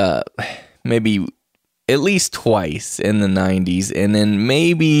saw it maybe at least twice in the 90s, and then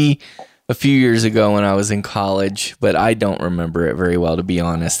maybe a few years ago when I was in college, but I don't remember it very well, to be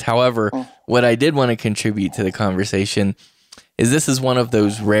honest. However, what I did want to contribute to the conversation is this is one of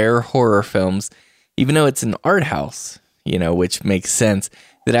those rare horror films, even though it's an art house, which makes sense,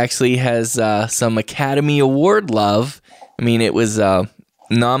 that actually has some Academy Award love. I mean, it was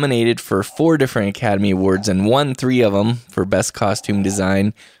nominated for 4 different Academy Awards and won 3 of them for Best Costume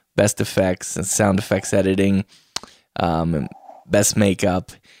Design, Best Effects and Sound Effects Editing, and Best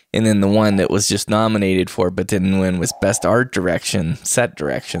Makeup. And then the one that was just nominated for but didn't win was Best Art Direction, Set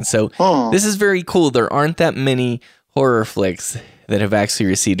Direction. So this is very cool. There aren't that many horror flicks that have actually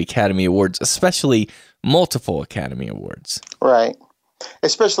received Academy Awards, especially multiple Academy Awards. Right.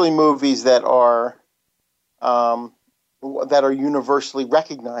 Especially movies that are universally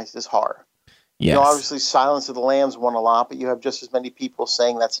recognized as horror. Yes. Obviously Silence of the Lambs won a lot, but you have just as many people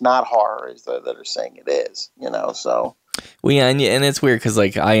saying that's not horror as that are saying it is, so. Well, yeah, and it's weird because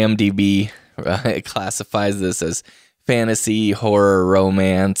like IMDb classifies this as fantasy, horror,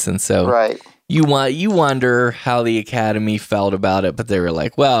 romance, and so right. You wonder how the Academy felt about it, but they were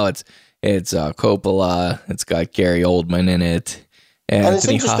like, well, it's Coppola, it's got Gary Oldman in it. And it's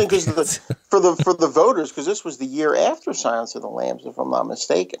interesting because for the voters, because this was the year after Silence of the Lambs, if I'm not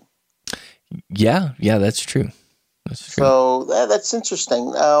mistaken. Yeah, that's true. So that's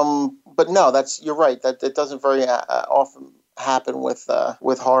interesting. But no, you're right. That it doesn't very often happen with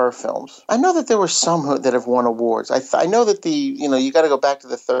horror films. I know that there were some that have won awards. I know that you got to go back to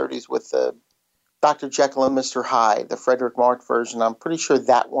the 30s with Dr. Jekyll and Mr. Hyde, the Frederick March version. I'm pretty sure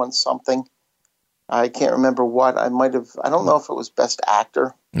that won something. I can't remember what. I don't know if it was Best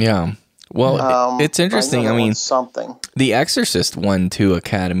Actor. Yeah. Well, it's interesting. I mean, something. The Exorcist won 2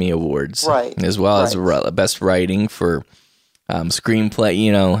 Academy Awards, right? As well as Best Writing for screenplay,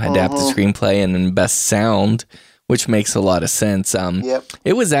 adapted screenplay, and then Best Sound, which makes a lot of sense. Yep.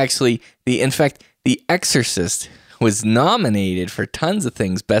 It was actually in fact, The Exorcist was nominated for tons of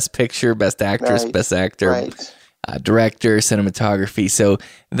things: Best Picture, Best Actress, Best Actor, Director, Cinematography. So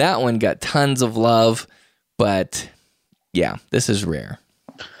that one got tons of love, but yeah, this is rare.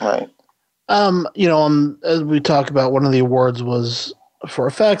 Right. As we talk about, one of the awards was for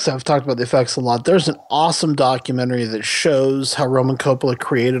effects. I've talked about the effects a lot. There's an awesome documentary that shows how Roman Coppola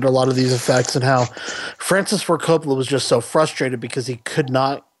created a lot of these effects and how Francis Ford Coppola was just so frustrated because he could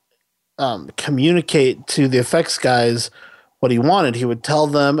not communicate to the effects guys what he wanted. He would tell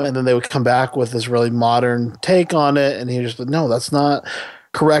them, and then they would come back with this really modern take on it, and he just said, no, that's not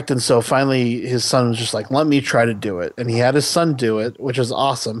correct. And so finally his son was just like, let me try to do it. And he had his son do it, which is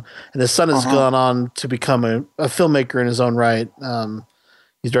awesome. And his son has gone on to become a filmmaker in his own right.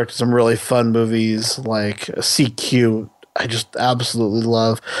 He's directed some really fun movies like CQ, I just absolutely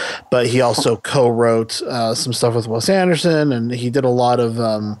love. But he also co-wrote some stuff with Wes Anderson, and he did a lot of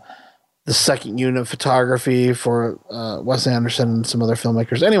the second unit photography for Wes Anderson and some other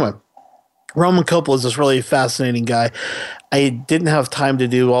filmmakers. Anyway, Roman Coppola is this really fascinating guy. I didn't have time to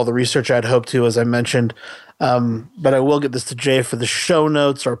do all the research I'd hoped to, as I mentioned, but I will get this to Jay for the show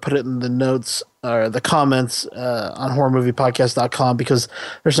notes, or put it in the notes or the comments on horrormoviepodcast.com, because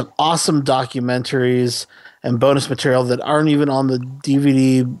there's some awesome documentaries and bonus material that aren't even on the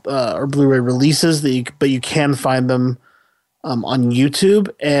DVD or Blu-ray releases, but you can find them on YouTube.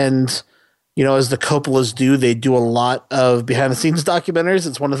 And as the Coppolas do, they do a lot of behind-the-scenes documentaries.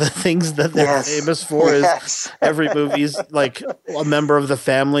 It's one of the things that they're famous for. Is every movie's like a member of the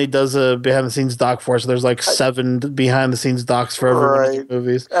family does a behind-the-scenes doc for us. So there's like 7 behind-the-scenes docs for every one of the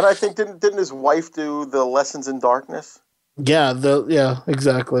movies. And I think didn't his wife do the Lessons in Darkness? Yeah,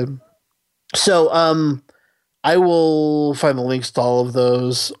 exactly. So I will find the links to all of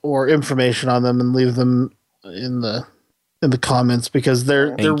those or information on them and leave them in the comments, because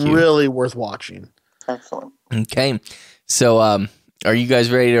they're really worth watching. Excellent. Okay. So are you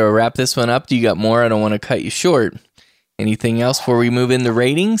guys ready to wrap this one up? Do you got more? I don't want to cut you short. Anything else before we move into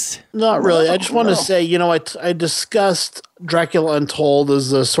ratings? Not really. I just want to say, I discussed Dracula Untold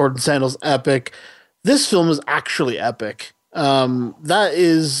as a Sword and Sandals epic. This film is actually epic. That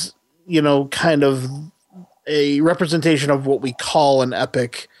is, kind of a representation of what we call an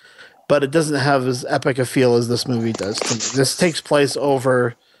epic, but it doesn't have as epic a feel as this movie does to me. This takes place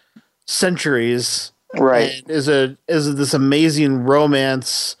over centuries, right? And is this amazing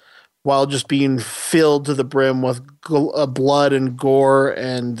romance while just being filled to the brim with blood and gore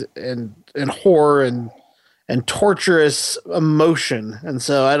and horror and torturous emotion. And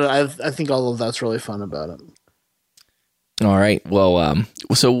so I think all of that's really fun about it. All right. Well,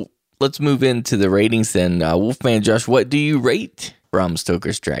 so let's move into the ratings then. Wolfman Josh, what do you rate Bram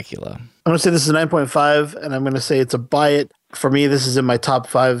Stoker's Dracula? I'm going to say this is a 9.5, and I'm going to say it's a buy it. For me, this is in my top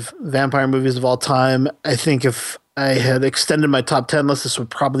 5 vampire movies of all time. I think if I had extended my top 10 list, this would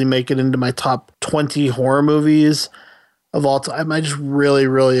probably make it into my top 20 horror movies of all time. I just really,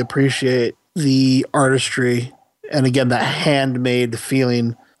 really appreciate the artistry and, again, that handmade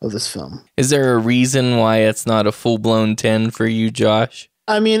feeling of this film. Is there a reason why it's not a full-blown 10 for you, Josh?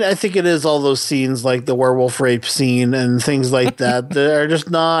 I mean, I think it is all those scenes like the werewolf rape scene and things like that that are just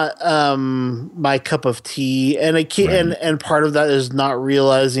not my cup of tea. And and part of that is not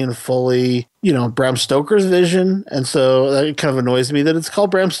realizing fully, Bram Stoker's vision. And so that kind of annoys me that it's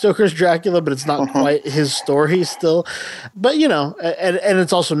called Bram Stoker's Dracula, but it's not quite his story still. But, and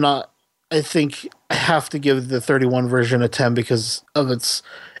it's also not, I think I have to give the 31 version a 10 because of its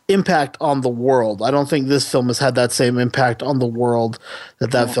impact on the world. I don't think this film has had that same impact on the world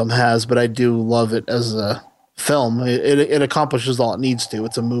that film has, but I do love it as a film. It accomplishes all it needs to.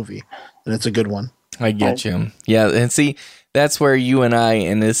 It's a movie, and it's a good one. I get you. Yeah, and see, that's where you and I,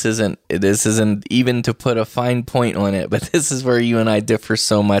 and this isn't even to put a fine point on it, but this is where you and I differ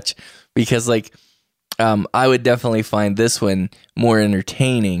so much because, I would definitely find this one more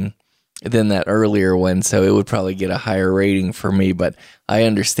entertaining than that earlier one, so it would probably get a higher rating for me, but I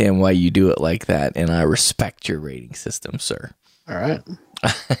understand why you do it like that, and I respect your rating system, sir. All right.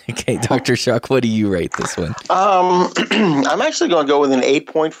 Okay, Dr. Shock, what do you rate this one? I'm actually going to go with an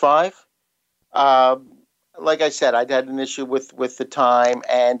 8.5. Like I said, I'd had an issue with the time,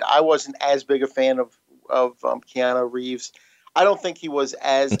 and I wasn't as big a fan of Keanu Reeves. I don't think he was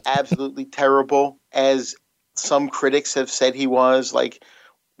as absolutely terrible as some critics have said he was, like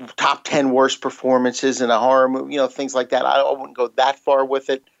top 10 worst performances in a horror movie, things like that. I wouldn't go that far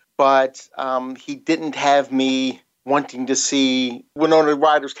with it, but he didn't have me wanting to see Winona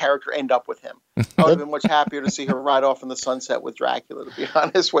Ryder's character end up with him. I would have been much happier to see her ride off in the sunset with Dracula, to be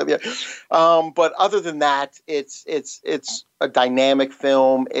honest with you. But other than that, it's a dynamic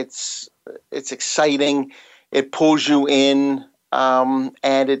film. It's exciting. It pulls you in, and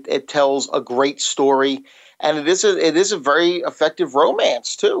it tells a great story. And it is a very effective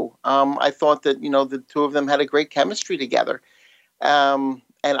romance too. I thought that the two of them had a great chemistry together, and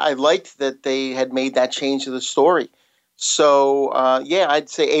I liked that they had made that change to the story. So I'd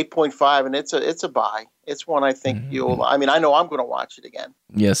say 8.5, and it's a buy. It's one I think you'll. I mean, I know I'm going to watch it again.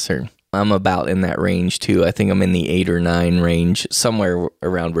 Yes, sir. I'm about in that range too. I think I'm in the 8 or 9 range, somewhere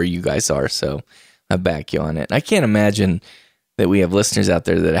around where you guys are. So I back you on it. I can't imagine that we have listeners out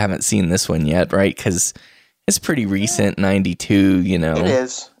there that haven't seen this one yet, right? Because it's pretty recent, 92, It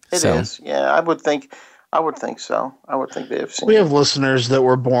is. It is. Yeah, I would think so. I would think they have seen it. We have listeners that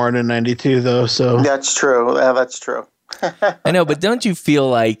were born in 92, though, so. That's true. Yeah, that's true. I know, but don't you feel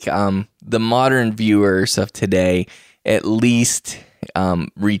like the modern viewers of today at least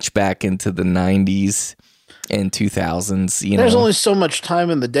reach back into the 90s and 2000s? There's only so much time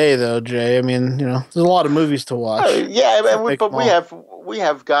in the day, though, Jay. I mean, there's a lot of movies to watch. But we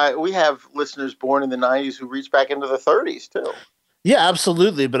have listeners born in the 90s who reach back into the 30s too. Yeah,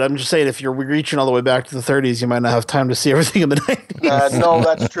 absolutely. But I'm just saying, if you're reaching all the way back to the 30s, you might not have time to see everything in the 90s. No,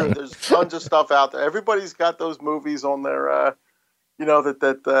 that's true. There's tons of stuff out there. Everybody's got those movies on their,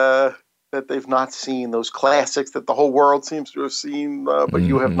 that they've not seen, those classics that the whole world seems to have seen, but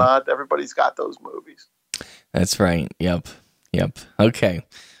you have not. Everybody's got those movies. That's right. Yep. Okay.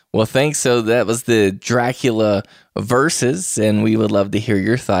 Well, thanks. So that was the Dracula Versus, and we would love to hear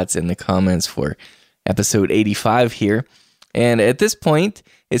your thoughts in the comments for episode 85 here. And at this point,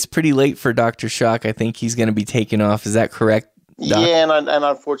 it's pretty late for Dr. Shock. I think he's going to be taking off. Is that correct, Doc? Yeah, and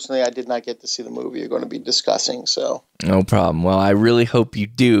unfortunately, I did not get to see the movie you're going to be discussing. So no problem. Well, I really hope you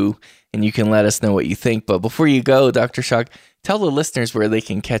do, and you can let us know what you think. But before you go, Dr. Shock, tell the listeners where they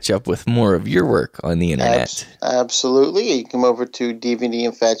can catch up with more of your work on the internet. Absolutely. You come over to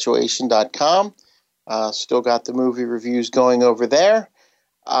dvdinfatuation.com. Still got the movie reviews going over there.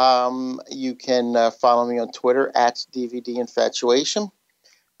 You can follow me on Twitter at DVD Infatuation.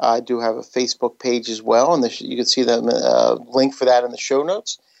 I do have a Facebook page as well, and you can see the link for that in the show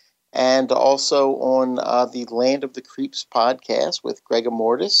notes. And also on the Land of the Creeps podcast with Greg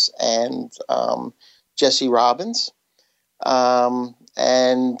Amortis and Jesse Robbins. And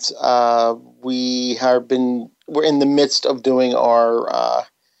we're in the midst of doing our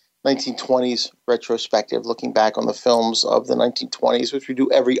 1920s retrospective, looking back on the films of the 1920s, which we do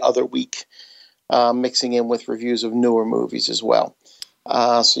every other week, mixing in with reviews of newer movies as well.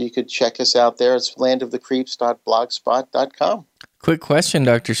 So you could check us out there. It's landofthecreeps.blogspot.com. Quick question,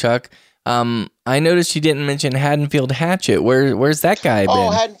 Dr. Shock. I noticed you didn't mention Haddonfield Hatchet. Where's that guy been?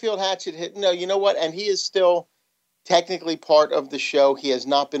 Oh, Haddonfield Hatchet. No, you know what? And he is still technically part of the show. He has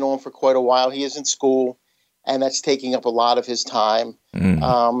not been on for quite a while. He is in school, and that's taking up a lot of his time.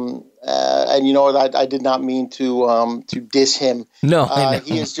 And you know what? I did not mean to diss him. No,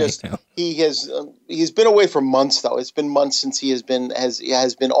 he is just he's been away for months though. It's been months since he has been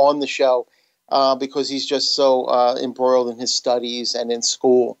on the show because he's just so embroiled in his studies and in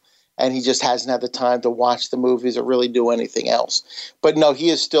school, and he just hasn't had the time to watch the movies or really do anything else. But no, he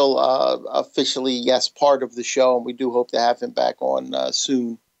is still officially part of the show, and we do hope to have him back on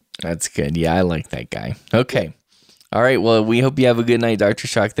soon. That's good. Yeah, I like that guy. Okay. All right. Well, we hope you have a good night, Dr.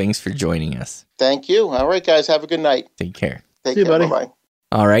 Shock. Thanks for joining us. Thank you. All right, guys. Have a good night. Take care. Take care, buddy. Bye-bye.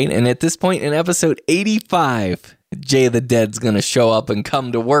 All right. And at this point in episode 85, Jay the Dead's going to show up and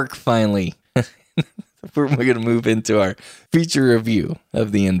come to work finally. We're going to move into our feature review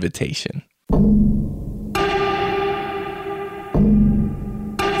of The Invitation.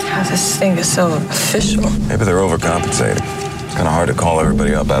 This thing is so official. Maybe they're overcompensating. It's kind of hard to call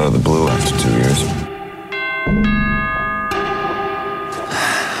everybody up out of the blue after 2 years.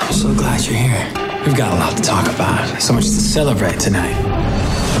 I'm so glad you're here. We've got a lot to talk about. So much to celebrate tonight.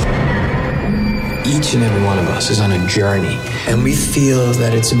 Each and every one of us is on a journey, and we feel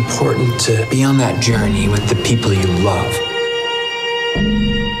that it's important to be on that journey with the people you love.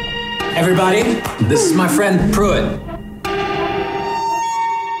 Everybody, this is my friend Pruitt.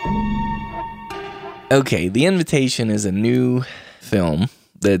 Okay, The Invitation is a new film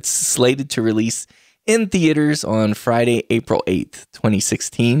that's slated to release in theaters on Friday, April 8th,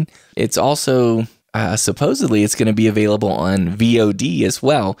 2016. It's also, supposedly, it's going to be available on VOD as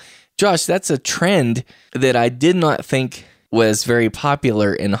well. Josh, that's a trend that I did not think was very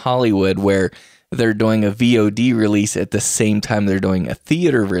popular in Hollywood, where they're doing a VOD release at the same time they're doing a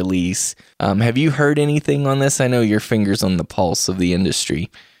theater release. Have you heard anything on this? I know your finger's on the pulse of the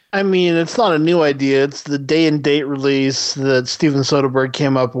industry. I mean, it's not a new idea. It's the day and date release that Steven Soderbergh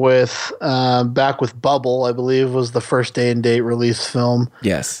came up with back with Bubble, I believe, was the first day and date release film.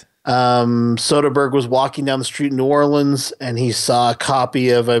 Yes. Soderbergh was walking down the street in New Orleans, and he saw a copy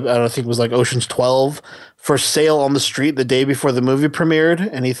of, I don't think it was like Ocean's 12 for sale on the street the day before the movie premiered.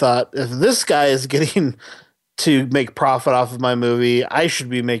 And he thought, if this guy is getting to make profit off of my movie, I should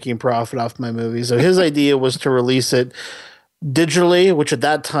be making profit off my movie. So his idea was to release it digitally, which at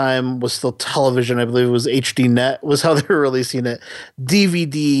that time was still television. I believe it was HDNet was how they were releasing it,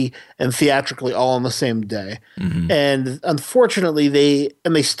 DVD and theatrically all on the same day. Mm-hmm. And unfortunately,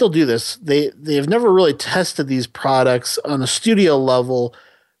 they still do this. They've never really tested these products on a studio level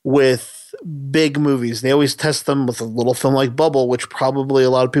with big movies. They always test them with a little film like Bubble, which probably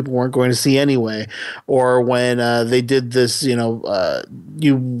a lot of people weren't going to see anyway. Or when they did this, you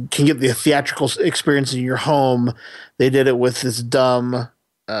can get the theatrical experience in your home. They did it with this dumb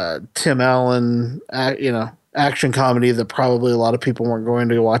Tim Allen, action comedy that probably a lot of people weren't going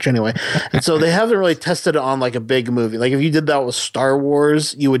to watch anyway. And so they haven't really tested it on like a big movie. Like if you did that with Star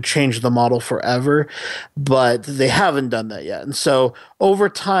Wars, you would change the model forever, but they haven't done that yet. And so over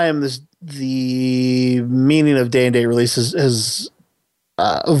time, the meaning of day and date releases has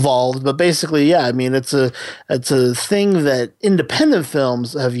evolved, but basically, yeah, I mean, it's a thing that independent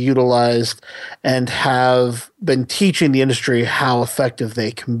films have utilized and have been teaching the industry how effective they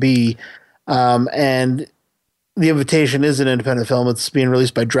can be. And The Invitation is an independent film. It's being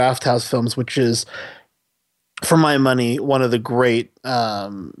released by Drafthouse Films, which is, for my money, one of the great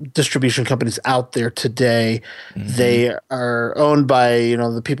distribution companies out there today. Mm-hmm. They are owned by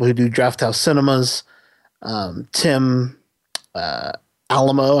the people who do Drafthouse Cinemas, Tim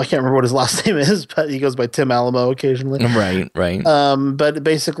Alamo. I can't remember what his last name is, but he goes by Tim Alamo occasionally. Right. But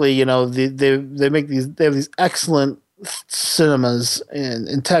basically, they make these. They have these excellent cinemas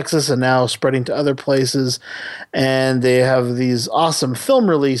in Texas and now spreading to other places, and they have these awesome film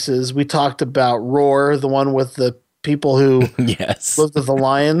releases. We talked about Roar, the one with the people who yes lived with the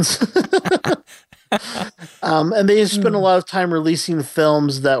lions. And they spent a lot of time releasing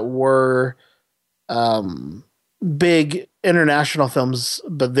films that were big international films,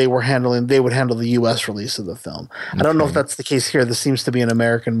 but they would handle the U.S. release of the film. Okay. I don't know if that's the case here. This seems to be an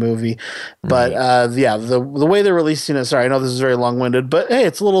American movie, but the way they're releasing it. Sorry, I know this is very long-winded, but hey,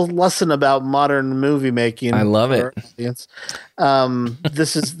 it's a little lesson about modern movie making. I love it.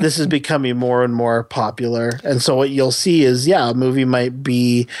 This is becoming more and more popular, and so what you'll see is a movie might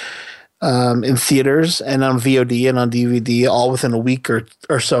be in theaters and on VOD and on DVD all within a week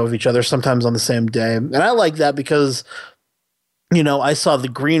or so of each other, sometimes on the same day. And I like that because, I saw The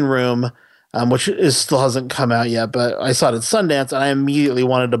Green Room which still hasn't come out yet, but I saw it at Sundance and I immediately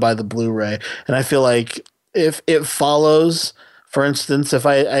wanted to buy the Blu-ray. And I feel like if it follows, for instance, if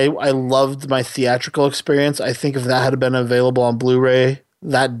I loved my theatrical experience, I think if that had been available on Blu-ray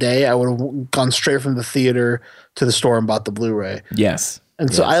that day, I would have gone straight from the theater to the store and bought the Blu-ray. Yes.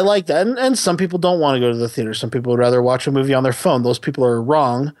 And so I like that. And some people don't want to go to the theater. Some people would rather watch a movie on their phone. Those people are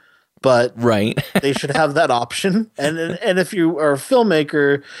wrong, but they should have that option. And if you are a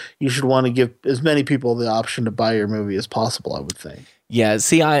filmmaker, you should want to give as many people the option to buy your movie as possible, I would think. Yeah,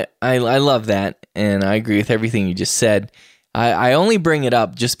 see, I love that, and I agree with everything you just said. I only bring it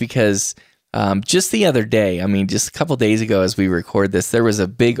up just because just the other day, I mean, just a couple days ago as we record this, there was a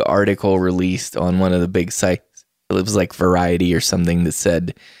big article released on one of the big sites. It was like Variety or something that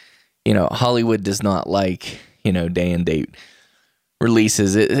said, Hollywood does not like, day and date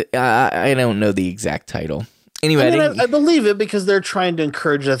releases. I don't know the exact title. Anyway, I believe it because they're trying to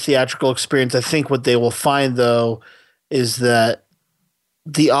encourage a theatrical experience. I think what they will find, though, is that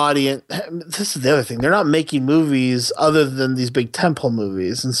the audience, this is the other thing, they're not making movies other than these big tentpole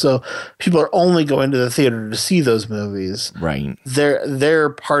movies, and so people are only going to the theater to see those movies. Right. They're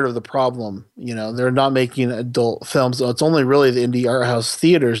part of the problem. They're not making adult films. So it's only really the indie art house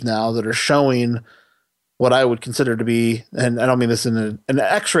theaters now that are showing what I would consider to be, and I don't mean this in an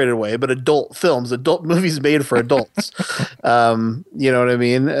X-rated way, but adult films, adult movies made for adults. You know what I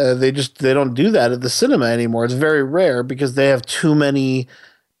mean? They don't do that at the cinema anymore. It's very rare because they have too many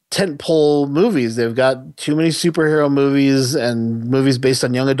tentpole movies. They've got too many superhero movies and movies based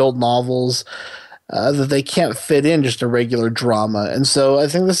on young adult novels that they can't fit in just a regular drama. And so I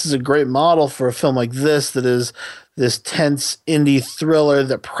think this is a great model for a film like this that is this tense indie thriller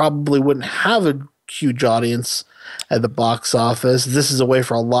that probably wouldn't have a huge audience at the box office. This is a way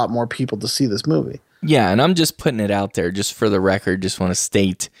for a lot more people to see this movie. Yeah, and I'm just putting it out there just for the record. Just want to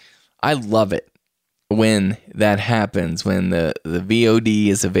state, I love it when that happens, when the VOD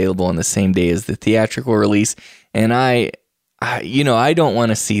is available on the same day as the theatrical release. And I don't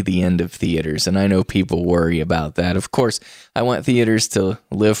want to see the end of theaters, and I know people worry about that. Of course, I want theaters to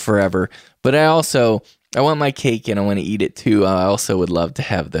live forever, but I want my cake and I want to eat it too. I also would love to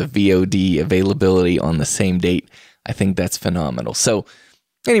have the VOD availability on the same date. I think that's phenomenal. So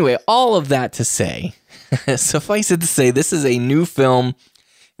anyway, all of that to say, suffice it to say, this is a new film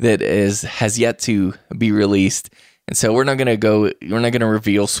that has yet to be released. And so we're not going to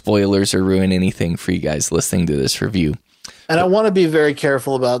reveal spoilers or ruin anything for you guys listening to this review. And I want to be very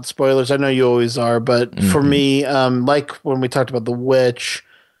careful about spoilers. I know you always are, but for me, like when we talked about The Witch,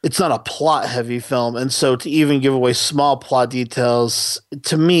 it's not a plot-heavy film, and so to even give away small plot details,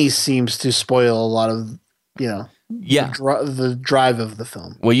 to me, seems to spoil a lot of, the drive of the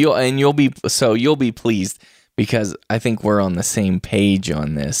film. Well, you'll be pleased because I think we're on the same page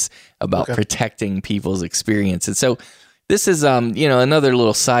on this about protecting people's experience. And so this is, another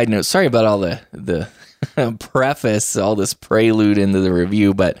little side note. Sorry about all the preface, all this prelude into the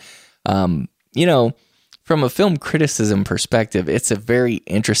review, but from a film criticism perspective, it's a very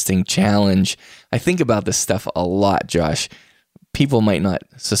interesting challenge. I think about this stuff a lot, Josh. People might not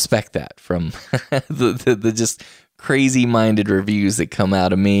suspect that from the just crazy-minded reviews that come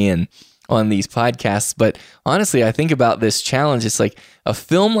out of me and on these podcasts. But honestly, I think about this challenge. It's like a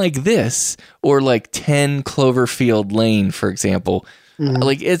film like this or like 10 Cloverfield Lane, for example.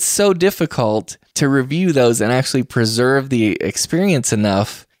 Like, it's so difficult to review those and actually preserve the experience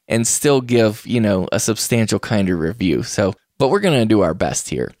enough and still give, a substantial kind of review. So, but we're going to do our best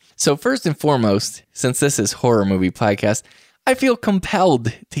here. So first and foremost, since this is Horror Movie Podcast, I feel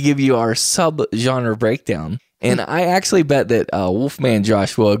compelled to give you our sub-genre breakdown. And I actually bet that Wolfman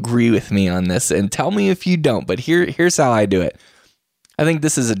Josh will agree with me on this, and tell me if you don't, but here's how I do it. I think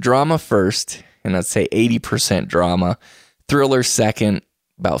this is a drama first, and I'd say 80% drama, thriller second,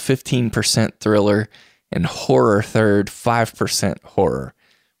 about 15% thriller, and horror third, 5% horror.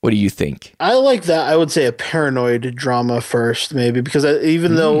 What do you think? I like that. I would say a paranoid drama first, maybe, because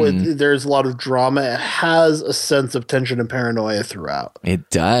even though there's a lot of drama, it has a sense of tension and paranoia throughout. It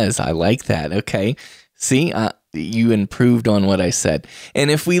does. I like that. Okay. See, you improved on what I said.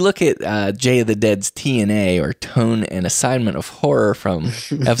 And if we look at Jay of the Dead's TNA, or Tone and Assignment of Horror from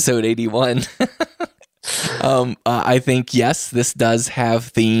episode 81, I think, yes, this does have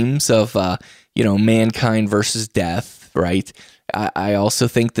themes of, mankind versus death, right? I also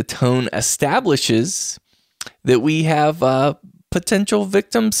think the tone establishes that we have a potential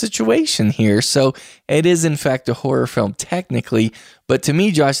victim situation here. So it is, in fact, a horror film technically. But to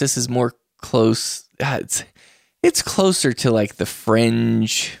me, Josh, this is more close. It's closer to like the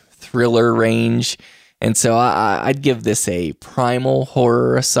fringe thriller range. And so I'd give this a primal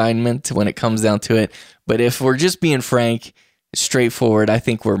horror assignment when it comes down to it. But if we're just being frank, straightforward, I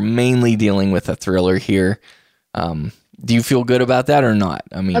think we're mainly dealing with a thriller here. Do you feel good about that or not?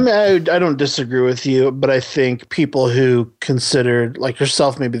 I mean, I don't disagree with you, but I think people who considered, like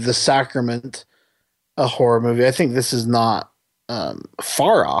yourself, maybe The Sacrament a horror movie, I think this is not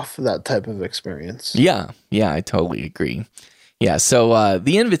far off that type of experience. Yeah, I totally agree. Yeah, so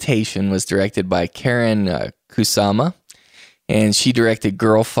The Invitation was directed by Karen Kusama, and she directed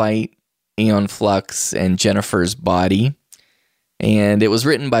Girl Fight, Aeon Flux, and Jennifer's Body. And it was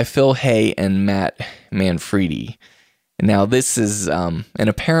written by Phil Hay and Matt Manfredi. Now, this is an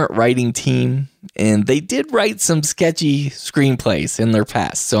apparent writing team, and they did write some sketchy screenplays in their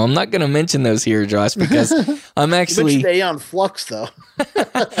past. So I'm not going to mention those here, Josh, because I'm actually... You mentioned Aeon Flux, though.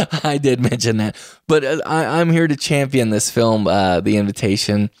 I did mention that. But I'm here to champion this film, The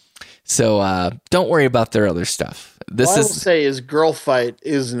Invitation. So don't worry about their other stuff. What I will say is Girl Fight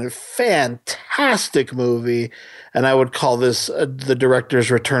is a fantastic movie, and I would call this the director's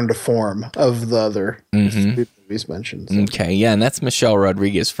return to form of the other movies mentioned. So. Okay, yeah, and that's Michelle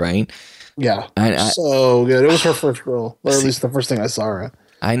Rodriguez, right? Yeah, so good. It was her first role, or at least the first thing I saw her in.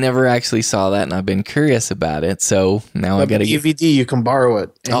 I never actually saw that, and I've been curious about it, so now I got to DVD. You can borrow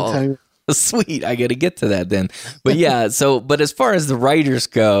it anytime. Oh, sweet. I got to get to that then. But yeah, but as far as the writers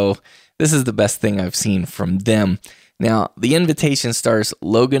go, this is the best thing I've seen from them. Now, The Invitation stars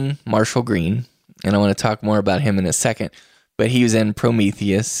Logan Marshall Green, and I want to talk more about him in a second, but he was in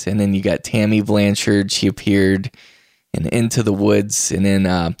Prometheus, and then you got Tammy Blanchard. She appeared in Into the Woods, and then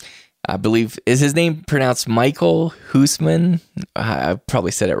I believe, is his name pronounced Michael Huisman? I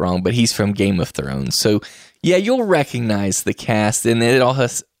probably said it wrong, but he's from Game of Thrones. So, yeah, you'll recognize the cast, and it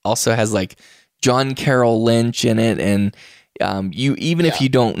also has like John Carroll Lynch in it, and if you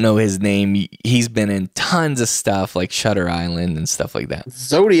don't know his name, he's been in tons of stuff like Shutter Island and stuff like that.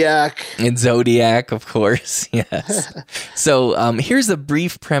 Zodiac, of course. Yes. So here's the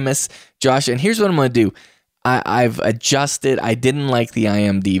brief premise, Josh, and here's what I'm going to do. I've adjusted. I didn't like the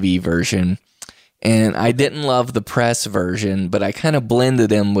IMDb version, and I didn't love the press version, but I kind of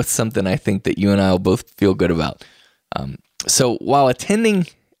blended them with something I think that you and I will both feel good about. So while attending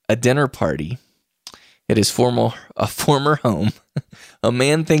a dinner party at his former home, a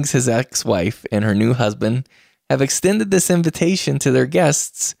man thinks his ex-wife and her new husband have extended this invitation to their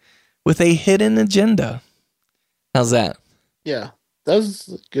guests with a hidden agenda. How's that? Yeah, that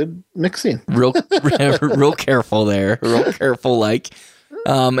was good mixing. Real careful there. Real careful, like.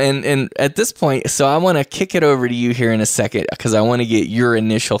 And at this point, so I want to kick it over to you here in a second because I want to get your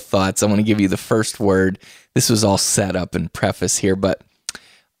initial thoughts. I want to give you the first word. This was all set up and preface here, but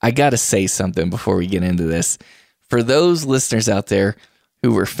I got to say something before we get into this. For those listeners out there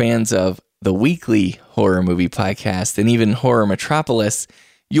who were fans of the weekly horror movie podcast and even Horror Metropolis,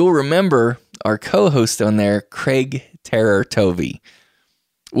 you'll remember our co-host on there, Craig Terror-Tovey.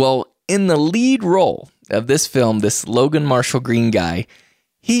 Well, in the lead role of this film, this Logan Marshall Green guy,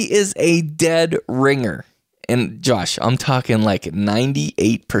 he is a dead ringer. And Josh, I'm talking like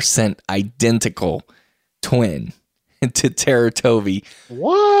 98% identical twin to Terror-Tovey.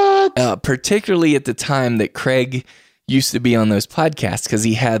 What? Particularly at the time that Craig used to be on those podcasts because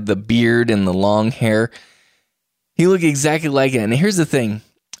he had the beard and the long hair. He looked exactly like it. And here's the thing.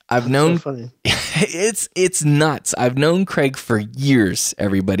 I've known... So funny. It's nuts. I've known Craig for years,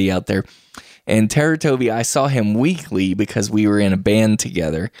 everybody out there. And Terror-Tovey, I saw him weekly because we were in a band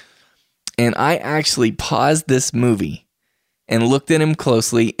together. And I actually paused this movie and looked at him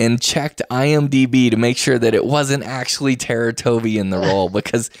closely and checked IMDb to make sure that it wasn't actually Terror-Tovey in the role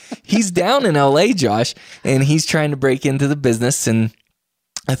because he's down in LA, Josh, and he's trying to break into the business, and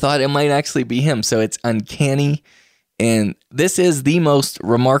I thought it might actually be him. So it's uncanny, and this is the most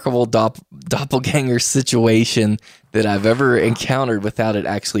remarkable doppelganger situation that I've ever encountered without it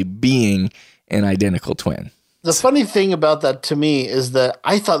actually being an identical twin. The funny thing about that to me is that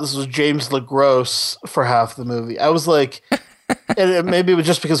I thought this was James LaGrosse for half the movie. I was like... and maybe it was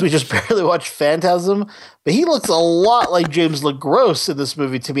just because we just barely watched Phantasm, but he looks a lot like James LaGrosse in this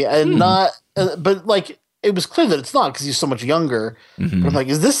movie to me, and not. But like, it was clear that it's not because he's so much younger. Mm-hmm. But I'm like,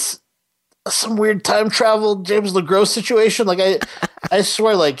 is this some weird time travel James LaGrosse situation? Like, I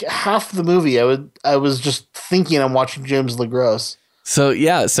swear, like half the movie, I was just thinking I'm watching James LaGrosse. So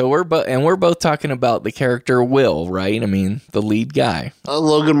yeah, so we're both talking about the character Will, right? I mean, the lead guy,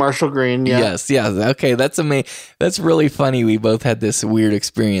 Logan Marshall Green. Yeah. Yes. Yeah. Okay, that's amazing. That's really funny. We both had this weird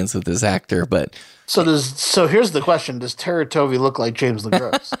experience with this actor, but so here's the question: does Terror-Tovey look like James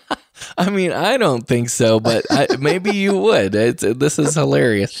LaGrosse? I mean, I don't think so, but maybe you would. This is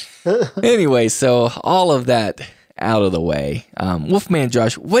hilarious. Anyway, so all of that out of the way. Wolfman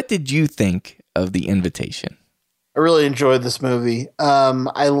Josh, what did you think of The Invitation? I really enjoyed this movie.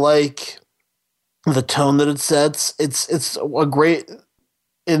 I like the tone that it sets. It's a great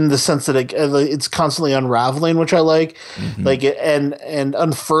in the sense that it's constantly unraveling, which I like, like it and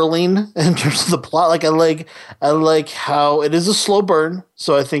unfurling in terms of the plot. Like I like how it is a slow burn,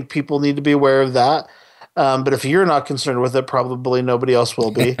 so I think people need to be aware of that. But if you're not concerned with it, probably nobody else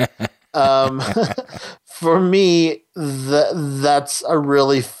will be. For me, that's a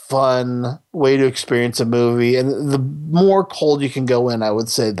really fun way to experience a movie, and the more cold you can go in, I would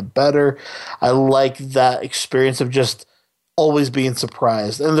say, the better. I like that experience of just always being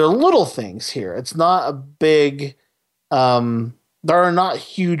surprised, and there are little things here. It's not a big. There are not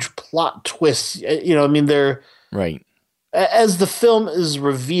huge plot twists. You know, I mean, they're right. As the film is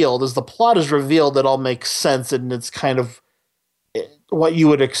revealed, as the plot is revealed, it all makes sense, and it's kind of what you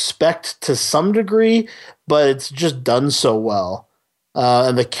would expect to some degree, but it's just done so well.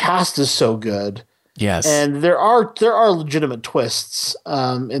 And the cast is so good. Yes. And there are legitimate twists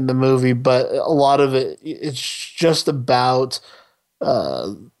in the movie, but a lot of it's just about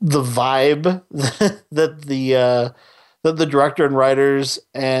the vibe that the director and writers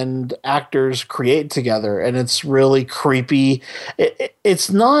and actors create together, and it's really creepy. It's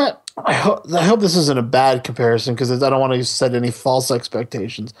not. I hope this isn't a bad comparison because I don't want to set any false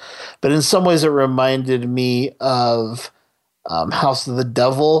expectations, but in some ways it reminded me of House of the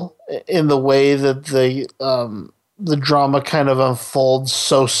Devil in the way that the drama kind of unfolds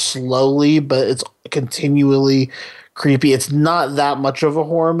so slowly, but it's continually creepy. It's not that much of a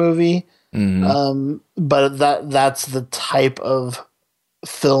horror movie, but that's the type of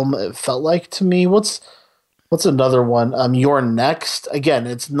film it felt like to me. What's another one? You're Next. Again,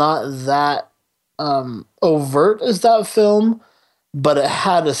 it's not that overt as that film, but it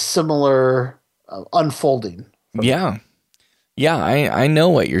had a similar unfolding. Yeah. Yeah, I know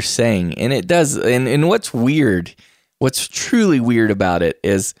what you're saying. And it does. And what's truly weird about it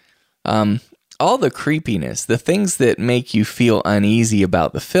is all the creepiness, the things that make you feel uneasy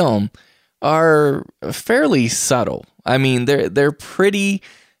about the film are fairly subtle. I mean, they're pretty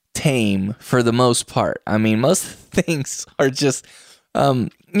tame for the most part. I mean, most things are just,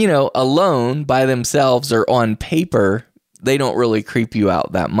 alone by themselves or on paper, they don't really creep you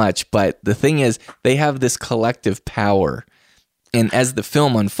out that much. But the thing is, they have this collective power. And as the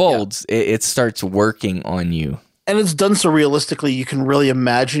film unfolds, it starts working on you. And it's done so realistically, you can really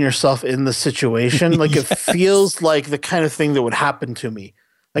imagine yourself in the situation. Like it feels like the kind of thing that would happen to me.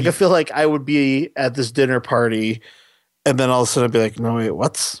 Like I feel like I would be at this dinner party, and then all of a sudden I'd be like, no, wait,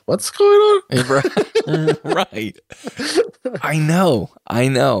 what's going on? Right. I know.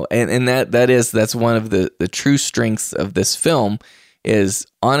 And that's one of the true strengths of this film is,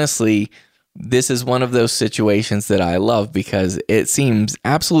 honestly, this is one of those situations that I love because it seems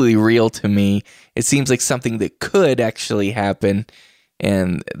absolutely real to me. It seems like something that could actually happen,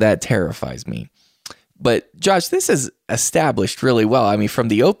 and that terrifies me. But Josh, this is established really well. I mean, from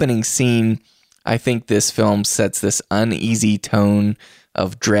the opening scene, I think this film sets this uneasy tone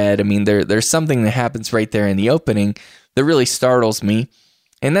of dread. I mean, there's something that happens right there in the opening that really startles me.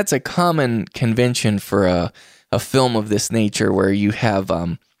 And that's a common convention for a film of this nature, where you have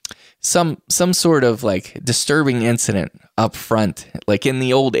some sort of like disturbing incident up front. Like in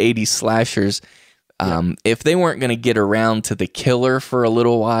the old 80s slashers, if they weren't going to get around to the killer for a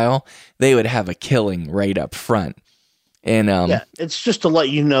little while, they would have a killing right up front. And it's just to let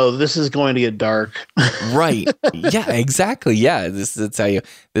you know this is going to get dark. Right. Yeah, exactly. Yeah, this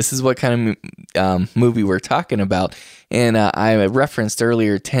is what kind of movie we're talking about. And I referenced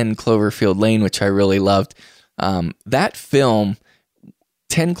earlier 10 Cloverfield Lane, which I really loved. That film,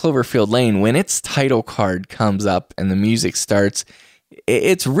 10 Cloverfield Lane, when its title card comes up and the music starts,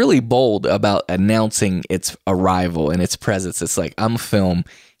 it's really bold about announcing its arrival and its presence. It's like, I'm a film.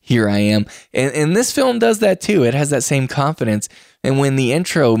 Here I am. And this film does that too. It has that same confidence. And when the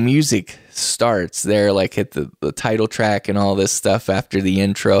intro music starts, they're like hit the title track and all this stuff after the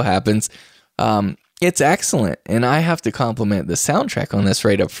intro happens. It's excellent. And I have to compliment the soundtrack on this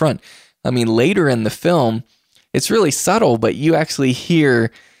right up front. I mean, later in the film, it's really subtle, but you actually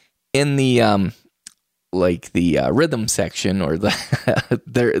hear in the rhythm section or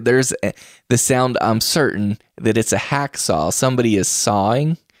there's the sound. I'm certain that it's a hacksaw. Somebody is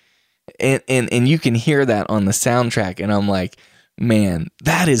sawing. And you can hear that on the soundtrack, and I'm like, man,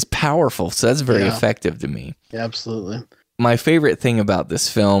 that is powerful. So that's very effective to me. Yeah, absolutely. My favorite thing about this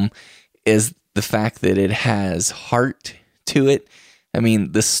film is the fact that it has heart to it. I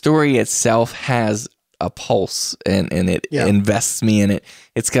mean, the story itself has a pulse and it invests me in it.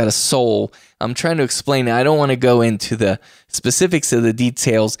 It's got a soul. I'm trying to explain it. I don't want to go into the specifics of the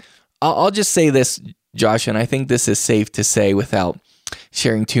details. I'll just say this, Josh, and I think this is safe to say without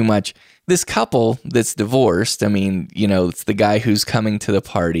sharing too much. This couple that's divorced, I mean, you know, it's the guy who's coming to the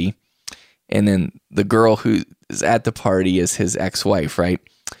party, and then the girl who is at the party is his ex-wife, right?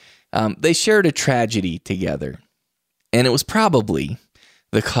 They shared a tragedy together, and it was probably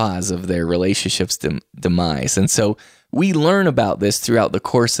the cause of their relationship's demise. And so we learn about this throughout the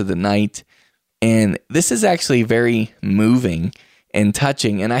course of the night, and this is actually very moving and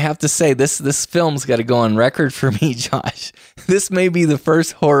touching. And I have to say, this film's got to go on record for me, Josh. This may be the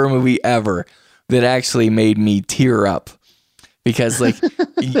first horror movie ever that actually made me tear up. Because, like,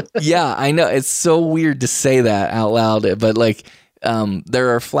 yeah, I know it's so weird to say that out loud, but like,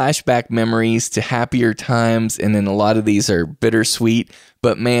 there are flashback memories to happier times, and then a lot of these are bittersweet.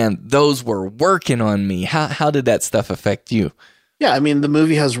 But man, those were working on me. How did that stuff affect you? Yeah, I mean, the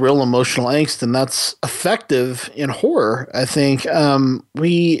movie has real emotional angst, and that's effective in horror. I think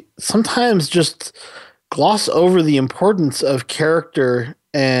we sometimes just gloss over the importance of character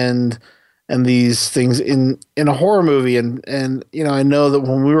and these things in a horror movie. And you know, I know that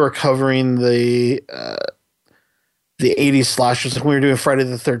when we were covering the 80s slashers, when we were doing Friday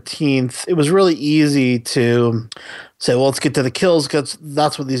the 13th, it was really easy to say, well, let's get to the kills because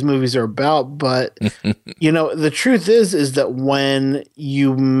that's what these movies are about. But, you know, the truth is that when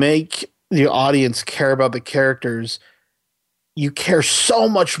you make the audience care about the characters, you care so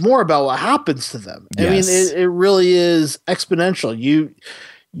much more about what happens to them. Yes. I mean, it really is exponential.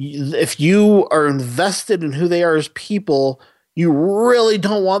 If you are invested in who they are as people, you really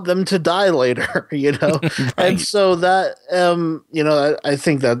don't want them to die later, you know? Right. And so that, you know, I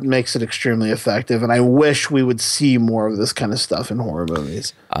think that makes it extremely effective. And I wish we would see more of this kind of stuff in horror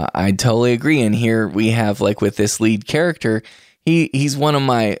movies. I totally agree. And here we have, like, with this lead character, he's one of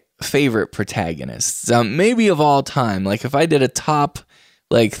my favorite protagonists, maybe of all time. Like, if I did a top,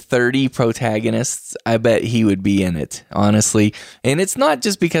 like, 30 protagonists, I bet he would be in it, honestly. And it's not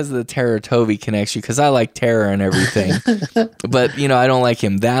just because of the Tara Tovey connection, because I like Tara and everything. But, you know, I don't like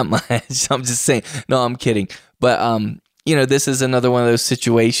him that much. I'm just saying. No, I'm kidding. But, you know, this is another one of those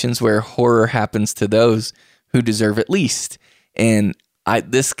situations where horror happens to those who deserve it least. And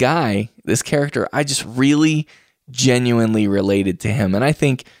this character, I just really genuinely related to him. And I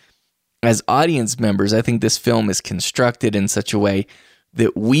think as audience members, I think this film is constructed in such a way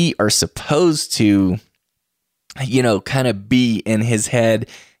that we are supposed to, you know, kind of be in his head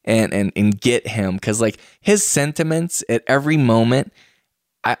and get him. Because, like, his sentiments at every moment,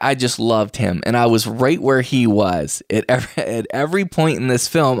 I just loved him. And I was right where he was. At every point in this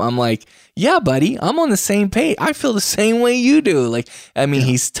film, I'm like, yeah, buddy, I'm on the same page. I feel the same way you do. Like, I mean,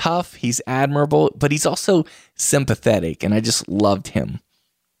 he's tough, he's admirable, but he's also sympathetic. And I just loved him.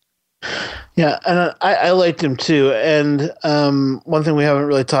 Yeah, and I liked him too. And one thing we haven't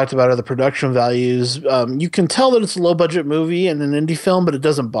really talked about are the production values. You can tell that it's a low-budget movie and an indie film, but it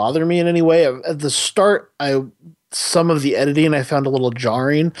doesn't bother me in any way. At the start, some of the editing I found a little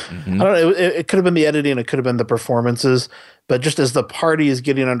jarring. Mm-hmm. I don't know. It could have been the editing. It could have been the performances. But just as the party is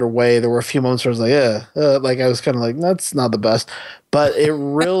getting underway, there were a few moments where I was like, like I was kind of like, that's not the best. But it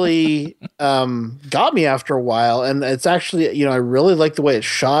really got me after a while. And it's actually, you know, I really like the way it's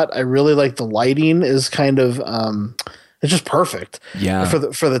shot. I really like the lighting is kind of, it's just perfect. Yeah.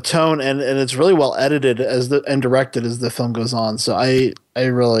 For the tone, and it's really well edited and directed as the film goes on. So I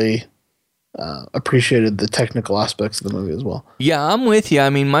really appreciated the technical aspects of the movie as well. Yeah, I'm with you. I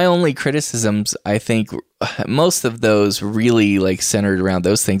mean, my only criticisms, I think most of those really like centered around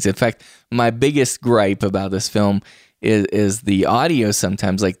those things. In fact, my biggest gripe about this film is the audio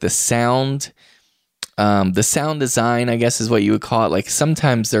sometimes, like the sound design, I guess is what you would call it. Like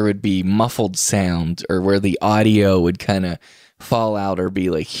sometimes there would be muffled sound or where the audio would kind of fall out or be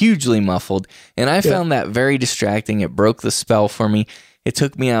like hugely muffled. And I found that very distracting. It broke the spell for me. It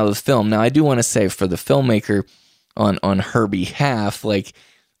took me out of the film. Now, I do want to say for the filmmaker on her behalf, like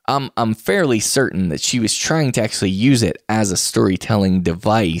I'm fairly certain that she was trying to actually use it as a storytelling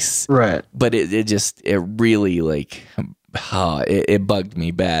device. Right. But it really like, it bugged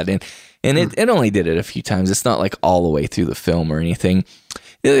me bad. And it only did it a few times. It's not like all the way through the film or anything.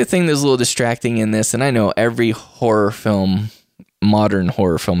 The other thing that's a little distracting in this, and I know every horror film, modern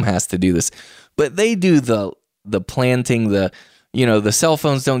horror film has to do this, but they do the planting, the cell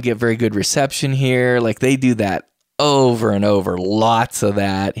phones don't get very good reception here. Like they do that over and over, lots of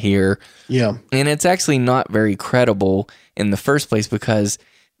that here. Yeah. And it's actually not very credible in the first place because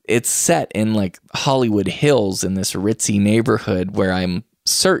it's set in like Hollywood Hills in this ritzy neighborhood where I'm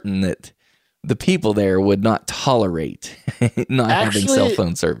certain that the people there would not tolerate not having cell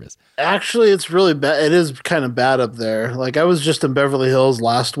phone service. Actually, it's really bad. It is kind of bad up there. Like, I was just in Beverly Hills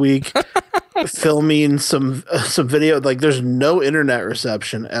last week filming some video. Like, there's no internet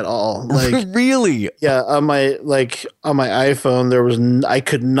reception at all. Like, really? Yeah, on my iPhone, I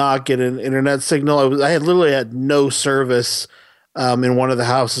could not get an internet signal. I had literally had no service in one of the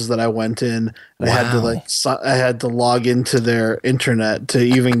houses that I went in. Wow. I had to log into their internet to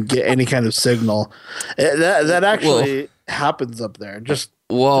even get any kind of signal. That actually happens up there.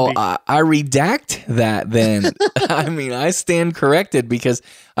 I redact that then. I mean, I stand corrected because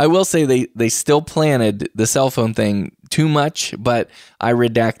I will say they still planted the cell phone thing too much, but I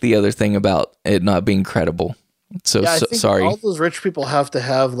redact the other thing about it not being credible. So sorry. All those rich people have to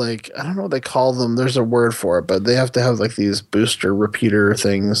have, like, I don't know what they call them. There's a word for it, but they have to have like these booster repeater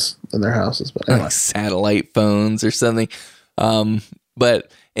things in their houses. But anyway. Like satellite phones or something. But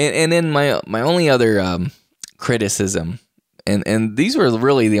then my only other criticism, and these were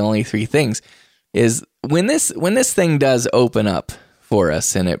really the only three things, is when this thing does open up for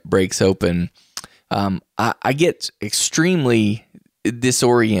us and it breaks open, I get extremely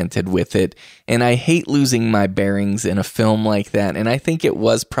disoriented with it, and I hate losing my bearings in a film like that. And I think it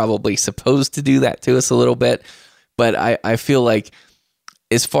was probably supposed to do that to us a little bit, but I feel like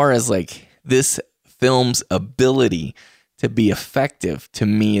as far as like this film's ability to be effective to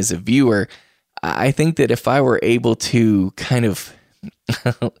me as a viewer, I think that if I were able to kind of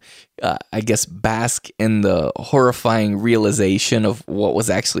I guess bask in the horrifying realization of what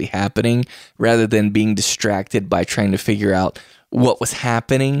was actually happening rather than being distracted by trying to figure out what was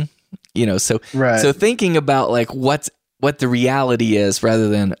happening, so thinking about like what the reality is rather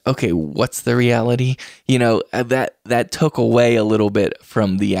than, okay, what's the reality, that took away a little bit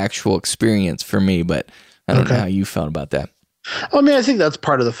from the actual experience for me. But I don't know how you felt about that. I mean, I think that's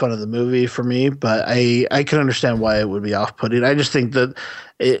part of the fun of the movie for me, but I can understand why it would be off-putting. I just think that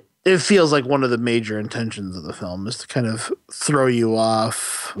it feels like one of the major intentions of the film is to kind of throw you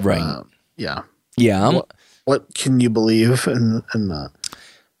off. Right. Yeah. What can you believe and not?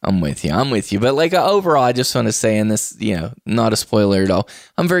 I'm with you. But like overall, I just want to say, and this, not a spoiler at all,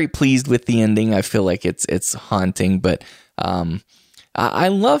 I'm very pleased with the ending. I feel like it's haunting, but I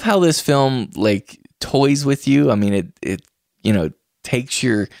love how this film like toys with you. I mean, it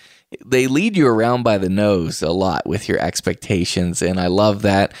they lead you around by the nose a lot with your expectations, and I love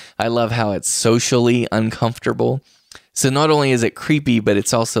that. I love how it's socially uncomfortable. So not only is it creepy, but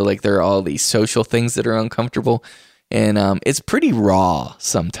it's also like there are all these social things that are uncomfortable, and it's pretty raw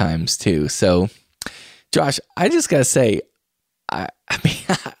sometimes too. So, Josh, I just gotta say, I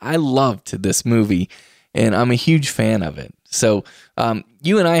mean, I loved this movie, and I'm a huge fan of it. So,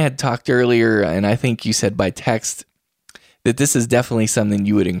 you and I had talked earlier, and I think you said by text that this is definitely something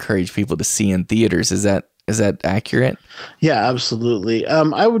you would encourage people to see in theaters. Is that accurate? Yeah, absolutely.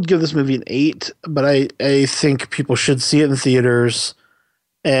 I would give this movie an 8, but I think people should see it in theaters,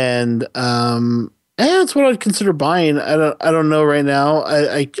 and it's what I'd consider buying. I don't know right now.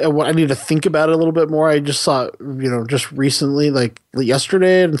 I need to think about it a little bit more. I just saw it, just recently, like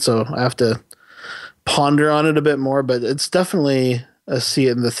yesterday, and so I have to ponder on it a bit more. But it's definitely a see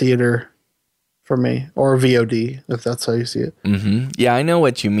it in the theater for me, or VOD, if that's how you see it. Mm-hmm. Yeah, I know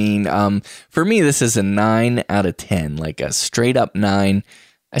what you mean. For me, this is a 9 out of 10, like a straight up 9.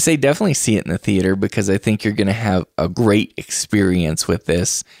 I say definitely see it in the theater because I think you're going to have a great experience with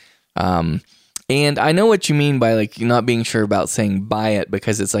this. And I know what you mean by like not being sure about saying buy it,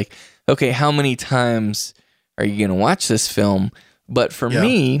 because it's like, okay, how many times are you going to watch this film? But for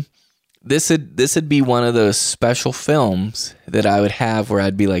me, this would be one of those special films that I would have where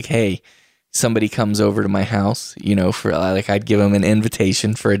I'd be like, hey, somebody comes over to my house, for like, I'd give them an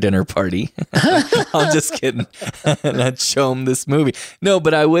invitation for a dinner party. I'm just kidding. And I'd show them this movie. No,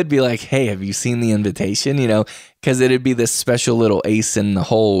 but I would be like, hey, have you seen The Invitation? Because it'd be this special little ace in the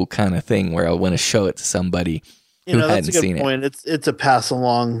hole kind of thing where I want to show it to somebody who hadn't seen it. It's a pass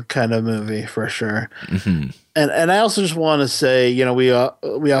along kind of movie for sure. Mm-hmm. And I also just want to say, we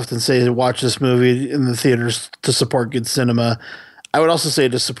often say to watch this movie in the theaters to support good cinema. I would also say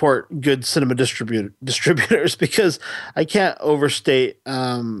to support good cinema distributors, because I can't overstate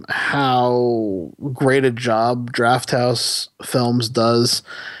how great a job Drafthouse Films does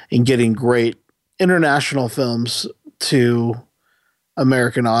in getting great international films to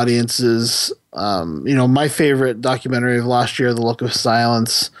American audiences. My favorite documentary of last year, The Look of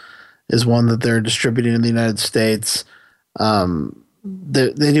Silence, is one that they're distributing in the United States.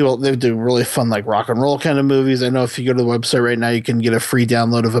 they do really fun like rock and roll kind of movies. I know if you go to the website right now, you can get a free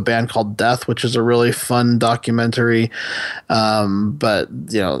download of a band called Death, which is a really fun documentary. But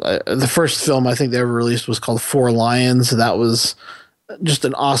the first film I think they ever released was called Four Lions. That was just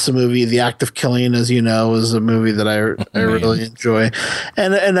an awesome movie. The Act of Killing, as you know, is a movie that I really enjoy.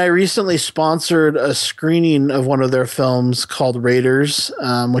 And I recently sponsored a screening of one of their films called Raiders,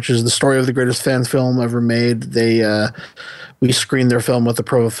 which is the story of the greatest fan film ever made. We screened their film with the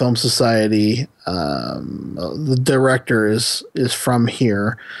Provo Film Society. The director is from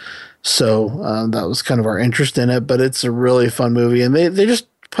here. So that was kind of our interest in it, but it's a really fun movie. And they just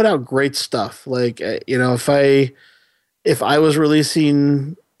put out great stuff. Like, if I was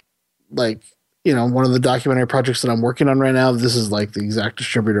releasing one of the documentary projects that I'm working on right now, this is like the exact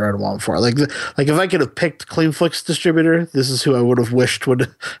distributor I'd want for it. Like if I could have picked Cleanflix distributor, this is who I would have wished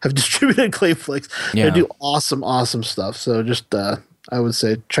would have distributed Cleanflix. Yeah. They do awesome stuff. So just I would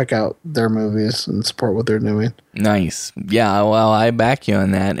say check out their movies and support what they're doing. Nice. Yeah, well, I back you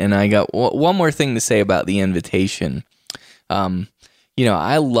on that. And I got one more thing to say about The Invitation.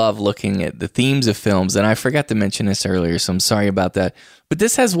 I love looking at the themes of films, and I forgot to mention this earlier, so I'm sorry about that. But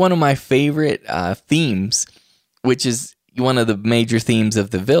this has one of my favorite themes, which is one of the major themes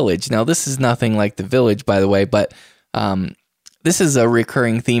of The Village. Now, this is nothing like The Village, by the way, but this is a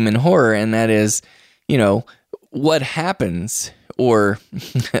recurring theme in horror, and that is, what happens, or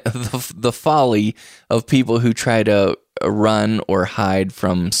the folly of people who try to run or hide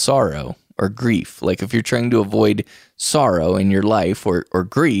from sorrow or grief. Like if you're trying to avoid sorrow in your life or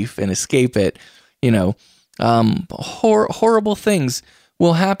grief and escape it, horrible things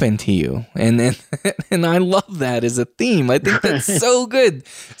will happen to you. And I love that as a theme. I think that's so good.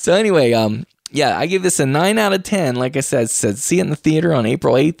 So anyway, I give this a 9 out of 10. Like I said, see it in the theater on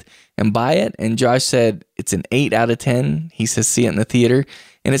April 8th and buy it. And Josh said it's an 8 out of 10. He says see it in the theater.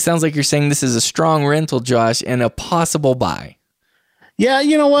 And it sounds like you're saying this is a strong rental, Josh, and a possible buy. Yeah,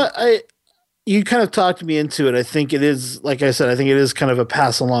 you know what? You kind of talked me into it. I think it is, like I said, I think it is kind of a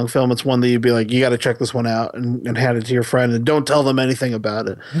pass along film. It's one that you'd be like, you got to check this one out and hand it to your friend and don't tell them anything about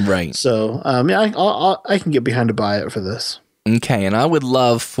it. Right. So, I can get behind to buy it for this. Okay. And I would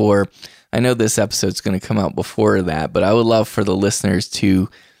love I know this episode's going to come out before that, but I would love for the listeners to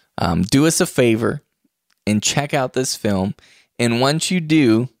do us a favor and check out this film. And once you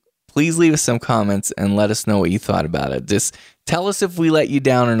do, please leave us some comments and let us know what you thought about it. Just tell us if we let you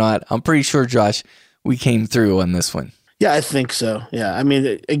down or not. I'm pretty sure, Josh, we came through on this one. Yeah, I think so. Yeah. I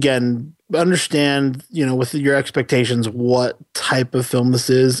mean, again, understand, with your expectations, what type of film this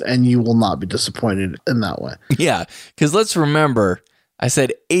is, and you will not be disappointed in that way. Yeah. Because let's remember, I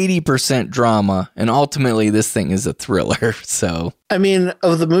said 80% drama, and ultimately this thing is a thriller. So, I mean,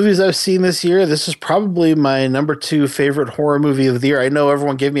 of the movies I've seen this year, this is probably my number 2 favorite horror movie of the year. I know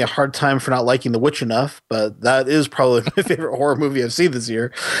everyone gave me a hard time for not liking The Witch enough, but that is probably my favorite horror movie I've seen this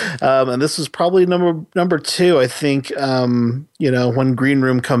year. And this is probably number 2. I think, when Green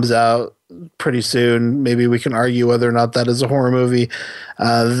Room comes out pretty soon, maybe we can argue whether or not that is a horror movie.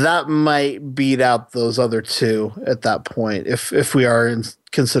 That might beat out those other 2 at that point, if we are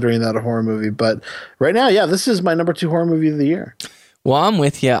considering that a horror movie. But right now, yeah, this is my number 2 horror movie of the year. Well, I'm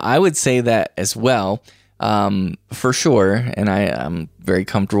with you. I would say that as well, for sure. And I'm very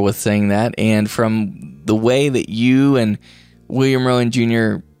comfortable with saying that. And from the way that you and William Rowan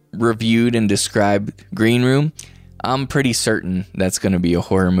Jr. reviewed and described Green Room, I'm pretty certain that's going to be a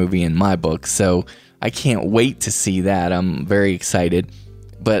horror movie in my book. So I can't wait to see that. I'm very excited.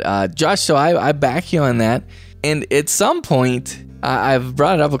 But Josh, so I back you on that. And at some point, I've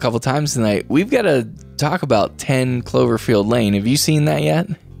brought it up a couple times tonight, we've got to talk about 10 Cloverfield Lane. Have you seen that yet?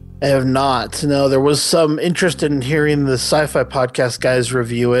 I have not. No, there was some interest in hearing the Sci-Fi Podcast guys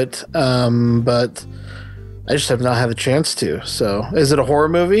review it, but I just have not had a chance to. So is it a horror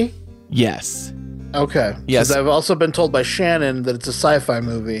movie? Yes. Okay. Yes. 'Cause I've also been told by Shannon that it's a sci-fi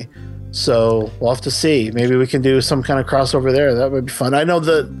movie. So we'll have to see. Maybe we can do some kind of crossover there. That would be fun. I know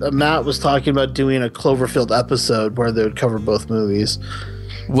that Matt was talking about doing a Cloverfield episode where they would cover both movies.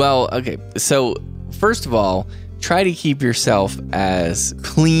 Well, okay. So first of all, try to keep yourself as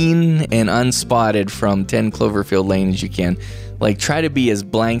clean and unspotted from 10 Cloverfield Lane as you can. Like, try to be as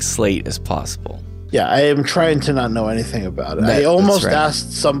blank slate as possible. Yeah, I am trying to not know anything about it. I almost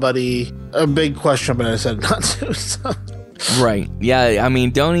asked somebody a big question, but I said not to. So. Right. Yeah,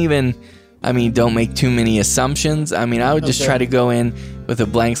 don't make too many assumptions. I mean, I would just try to go in with a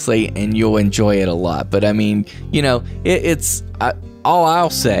blank slate and you'll enjoy it a lot. But I mean, it's all I'll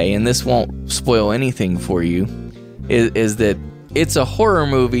say, and this won't spoil anything for you, is that it's a horror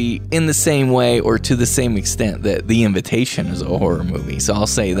movie in the same way or to the same extent that The Invitation is a horror movie. So I'll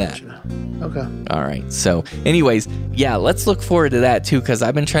say that. Okay. All right. So anyways, yeah, let's look forward to that too, because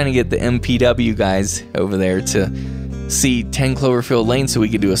I've been trying to get the MPW guys over there to see 10 Cloverfield Lane so we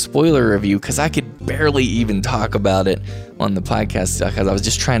could do a spoiler review, because I could barely even talk about it on the podcast because I was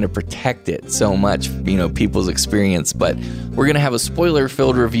just trying to protect it so much, people's experience. But we're going to have a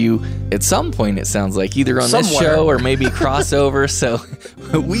spoiler-filled review at some point, it sounds like, either on this show or maybe crossover. So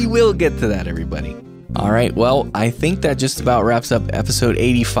we will get to that, everybody. All right, well, I think that just about wraps up episode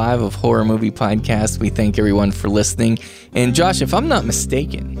 85 of Horror Movie Podcast. We thank everyone for listening. And Josh, if I'm not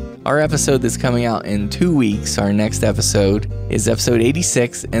mistaken, our episode that's coming out in 2 weeks, our next episode, is episode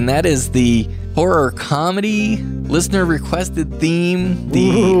 86, and that is the horror comedy listener requested theme, the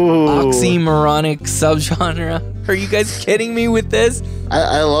oxymoronic subgenre. Are you guys kidding me with this?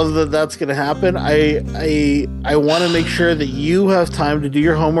 I love that that's going to happen. I want to make sure that you have time to do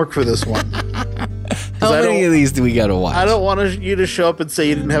your homework for this one. How many of these do we got to watch? I don't want you to show up and say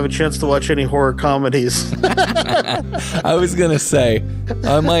you didn't have a chance to watch any horror comedies. I was going to say,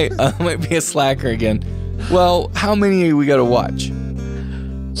 I might be a slacker again. Well, how many we got to watch?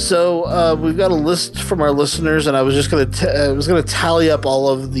 So we've got a list from our listeners, and I was just going to tally up all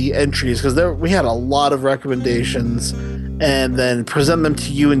of the entries because we had a lot of recommendations, and then present them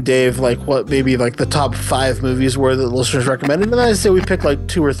to you and Dave, like what maybe like the top 5 movies were that the listeners recommended, and then I say we pick like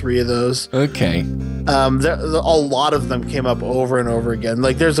 2 or 3 of those. Okay. A lot of them came up over and over again.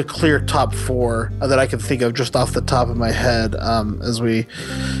 Like there's a clear top 4 that I can think of just off the top of my head as we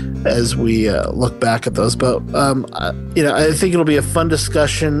look back at those. But I think it'll be a fun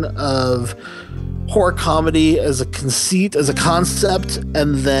discussion of horror comedy as a conceit, as a concept,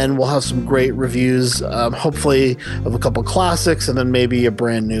 and then we'll have some great reviews, hopefully of a couple classics, and then maybe a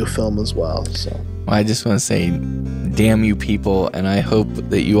brand new film as well. So I just want to say, damn you people, and I hope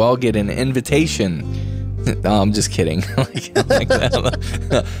that you all get an invitation. No, I'm just kidding. like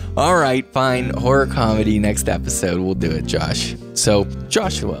that. All right, fine. Horror comedy next episode. We'll do it, Josh. So,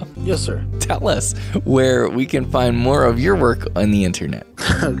 Joshua. Yes, sir. Tell us where we can find more of your work on the internet.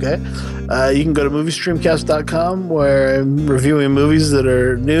 Okay. You can go to moviestreamcast.com, where I'm reviewing movies that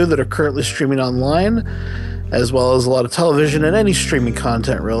are new, that are currently streaming online, as well as a lot of television and any streaming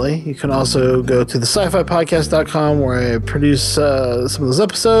content, really. You can also go to the sci-fi-podcast.com, where I produce some of those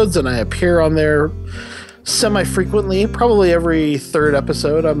episodes, and I appear on there semi-frequently, probably every 3rd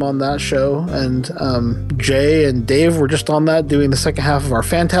episode I'm on that show, and Jay and Dave were just on that doing the second half of our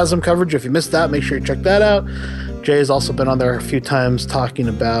Phantasm coverage. If you missed that, make sure you check that out. Jay has also been on there a few times talking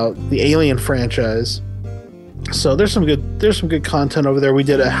about the Alien franchise, so there's some good content over there. We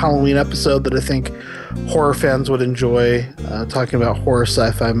did a Halloween episode that I think horror fans would enjoy, talking about horror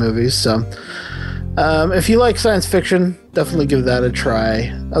sci-fi movies. So if you like science fiction, definitely give that a try.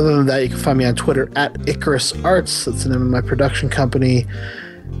 Other than that, you can find me on Twitter at Icarus Arts. That's the name of my production company.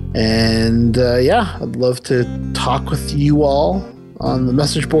 And I'd love to talk with you all on the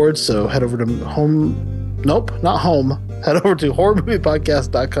message board. So head over to head over to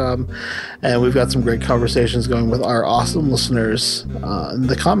horrormoviepodcast.com, and we've got some great conversations going with our awesome listeners in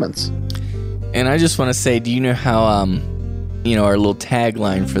the comments. And I just want to say, do you know how our little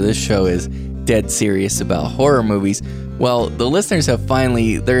tagline for this show is dead serious about horror movies? Well, the listeners have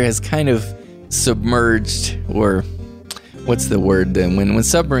there has kind of submerged, or what's the word then? When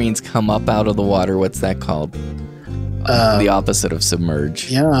submarines come up out of the water, what's that called? The opposite of submerge.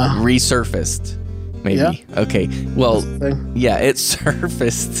 Yeah. Resurfaced, maybe. Yeah. Okay. Well, yeah, it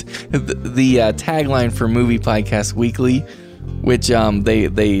surfaced the tagline for Movie Podcast Weekly, which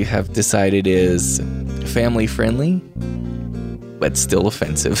they have decided is family friendly, but still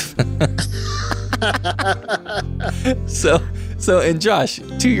offensive. So, and Josh,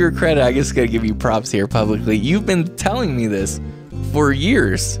 to your credit, I guess I gotta give you props here publicly. You've been telling me this for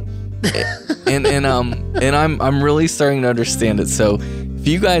years, and I'm really starting to understand it. So, if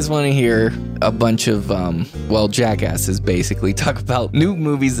you guys want to hear a bunch of jackasses basically talk about new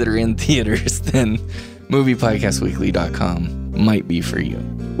movies that are in theaters, then moviepodcastweekly.com might be for you.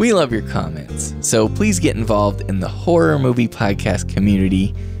 We love your comments, so please get involved in the Horror Movie Podcast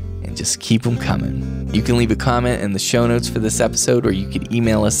community and just keep them coming. You can leave a comment in the show notes for this episode, or you can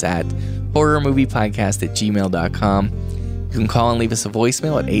email us at horrormoviepodcast@gmail.com. You can call and leave us a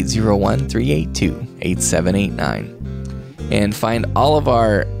voicemail at 801-382-8789. And find all of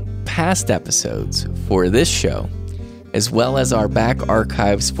our past episodes for this show, as well as our back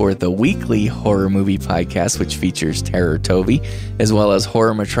archives for the weekly Horror Movie Podcast, which features Terror Toby, as well as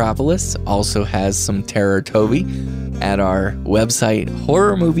Horror Metropolis also has some Terror Toby, at our website,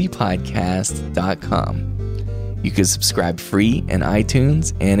 horrormoviepodcast.com. You can subscribe free in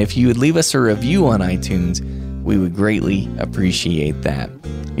iTunes, and if you would leave us a review on iTunes, we would greatly appreciate that.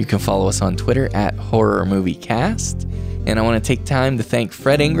 You can follow us on Twitter at Horror Movie Cast. And I want to take time to thank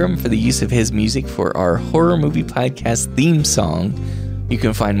Fred Ingram for the use of his music for our Horror Movie Podcast theme song. You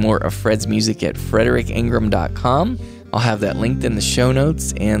can find more of Fred's music at fredericingram.com. I'll have that linked in the show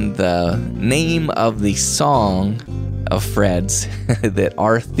notes, and the name of the song of Fred's that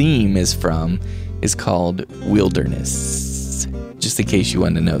our theme is from is called Wilderness, just in case you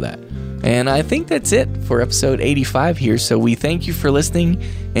wanted to know that. And I think that's it for episode 85 here, so we thank you for listening,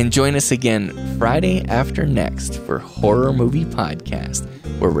 and join us again Friday after next for Horror Movie Podcast,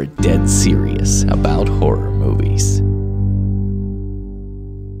 where we're dead serious about horror movies.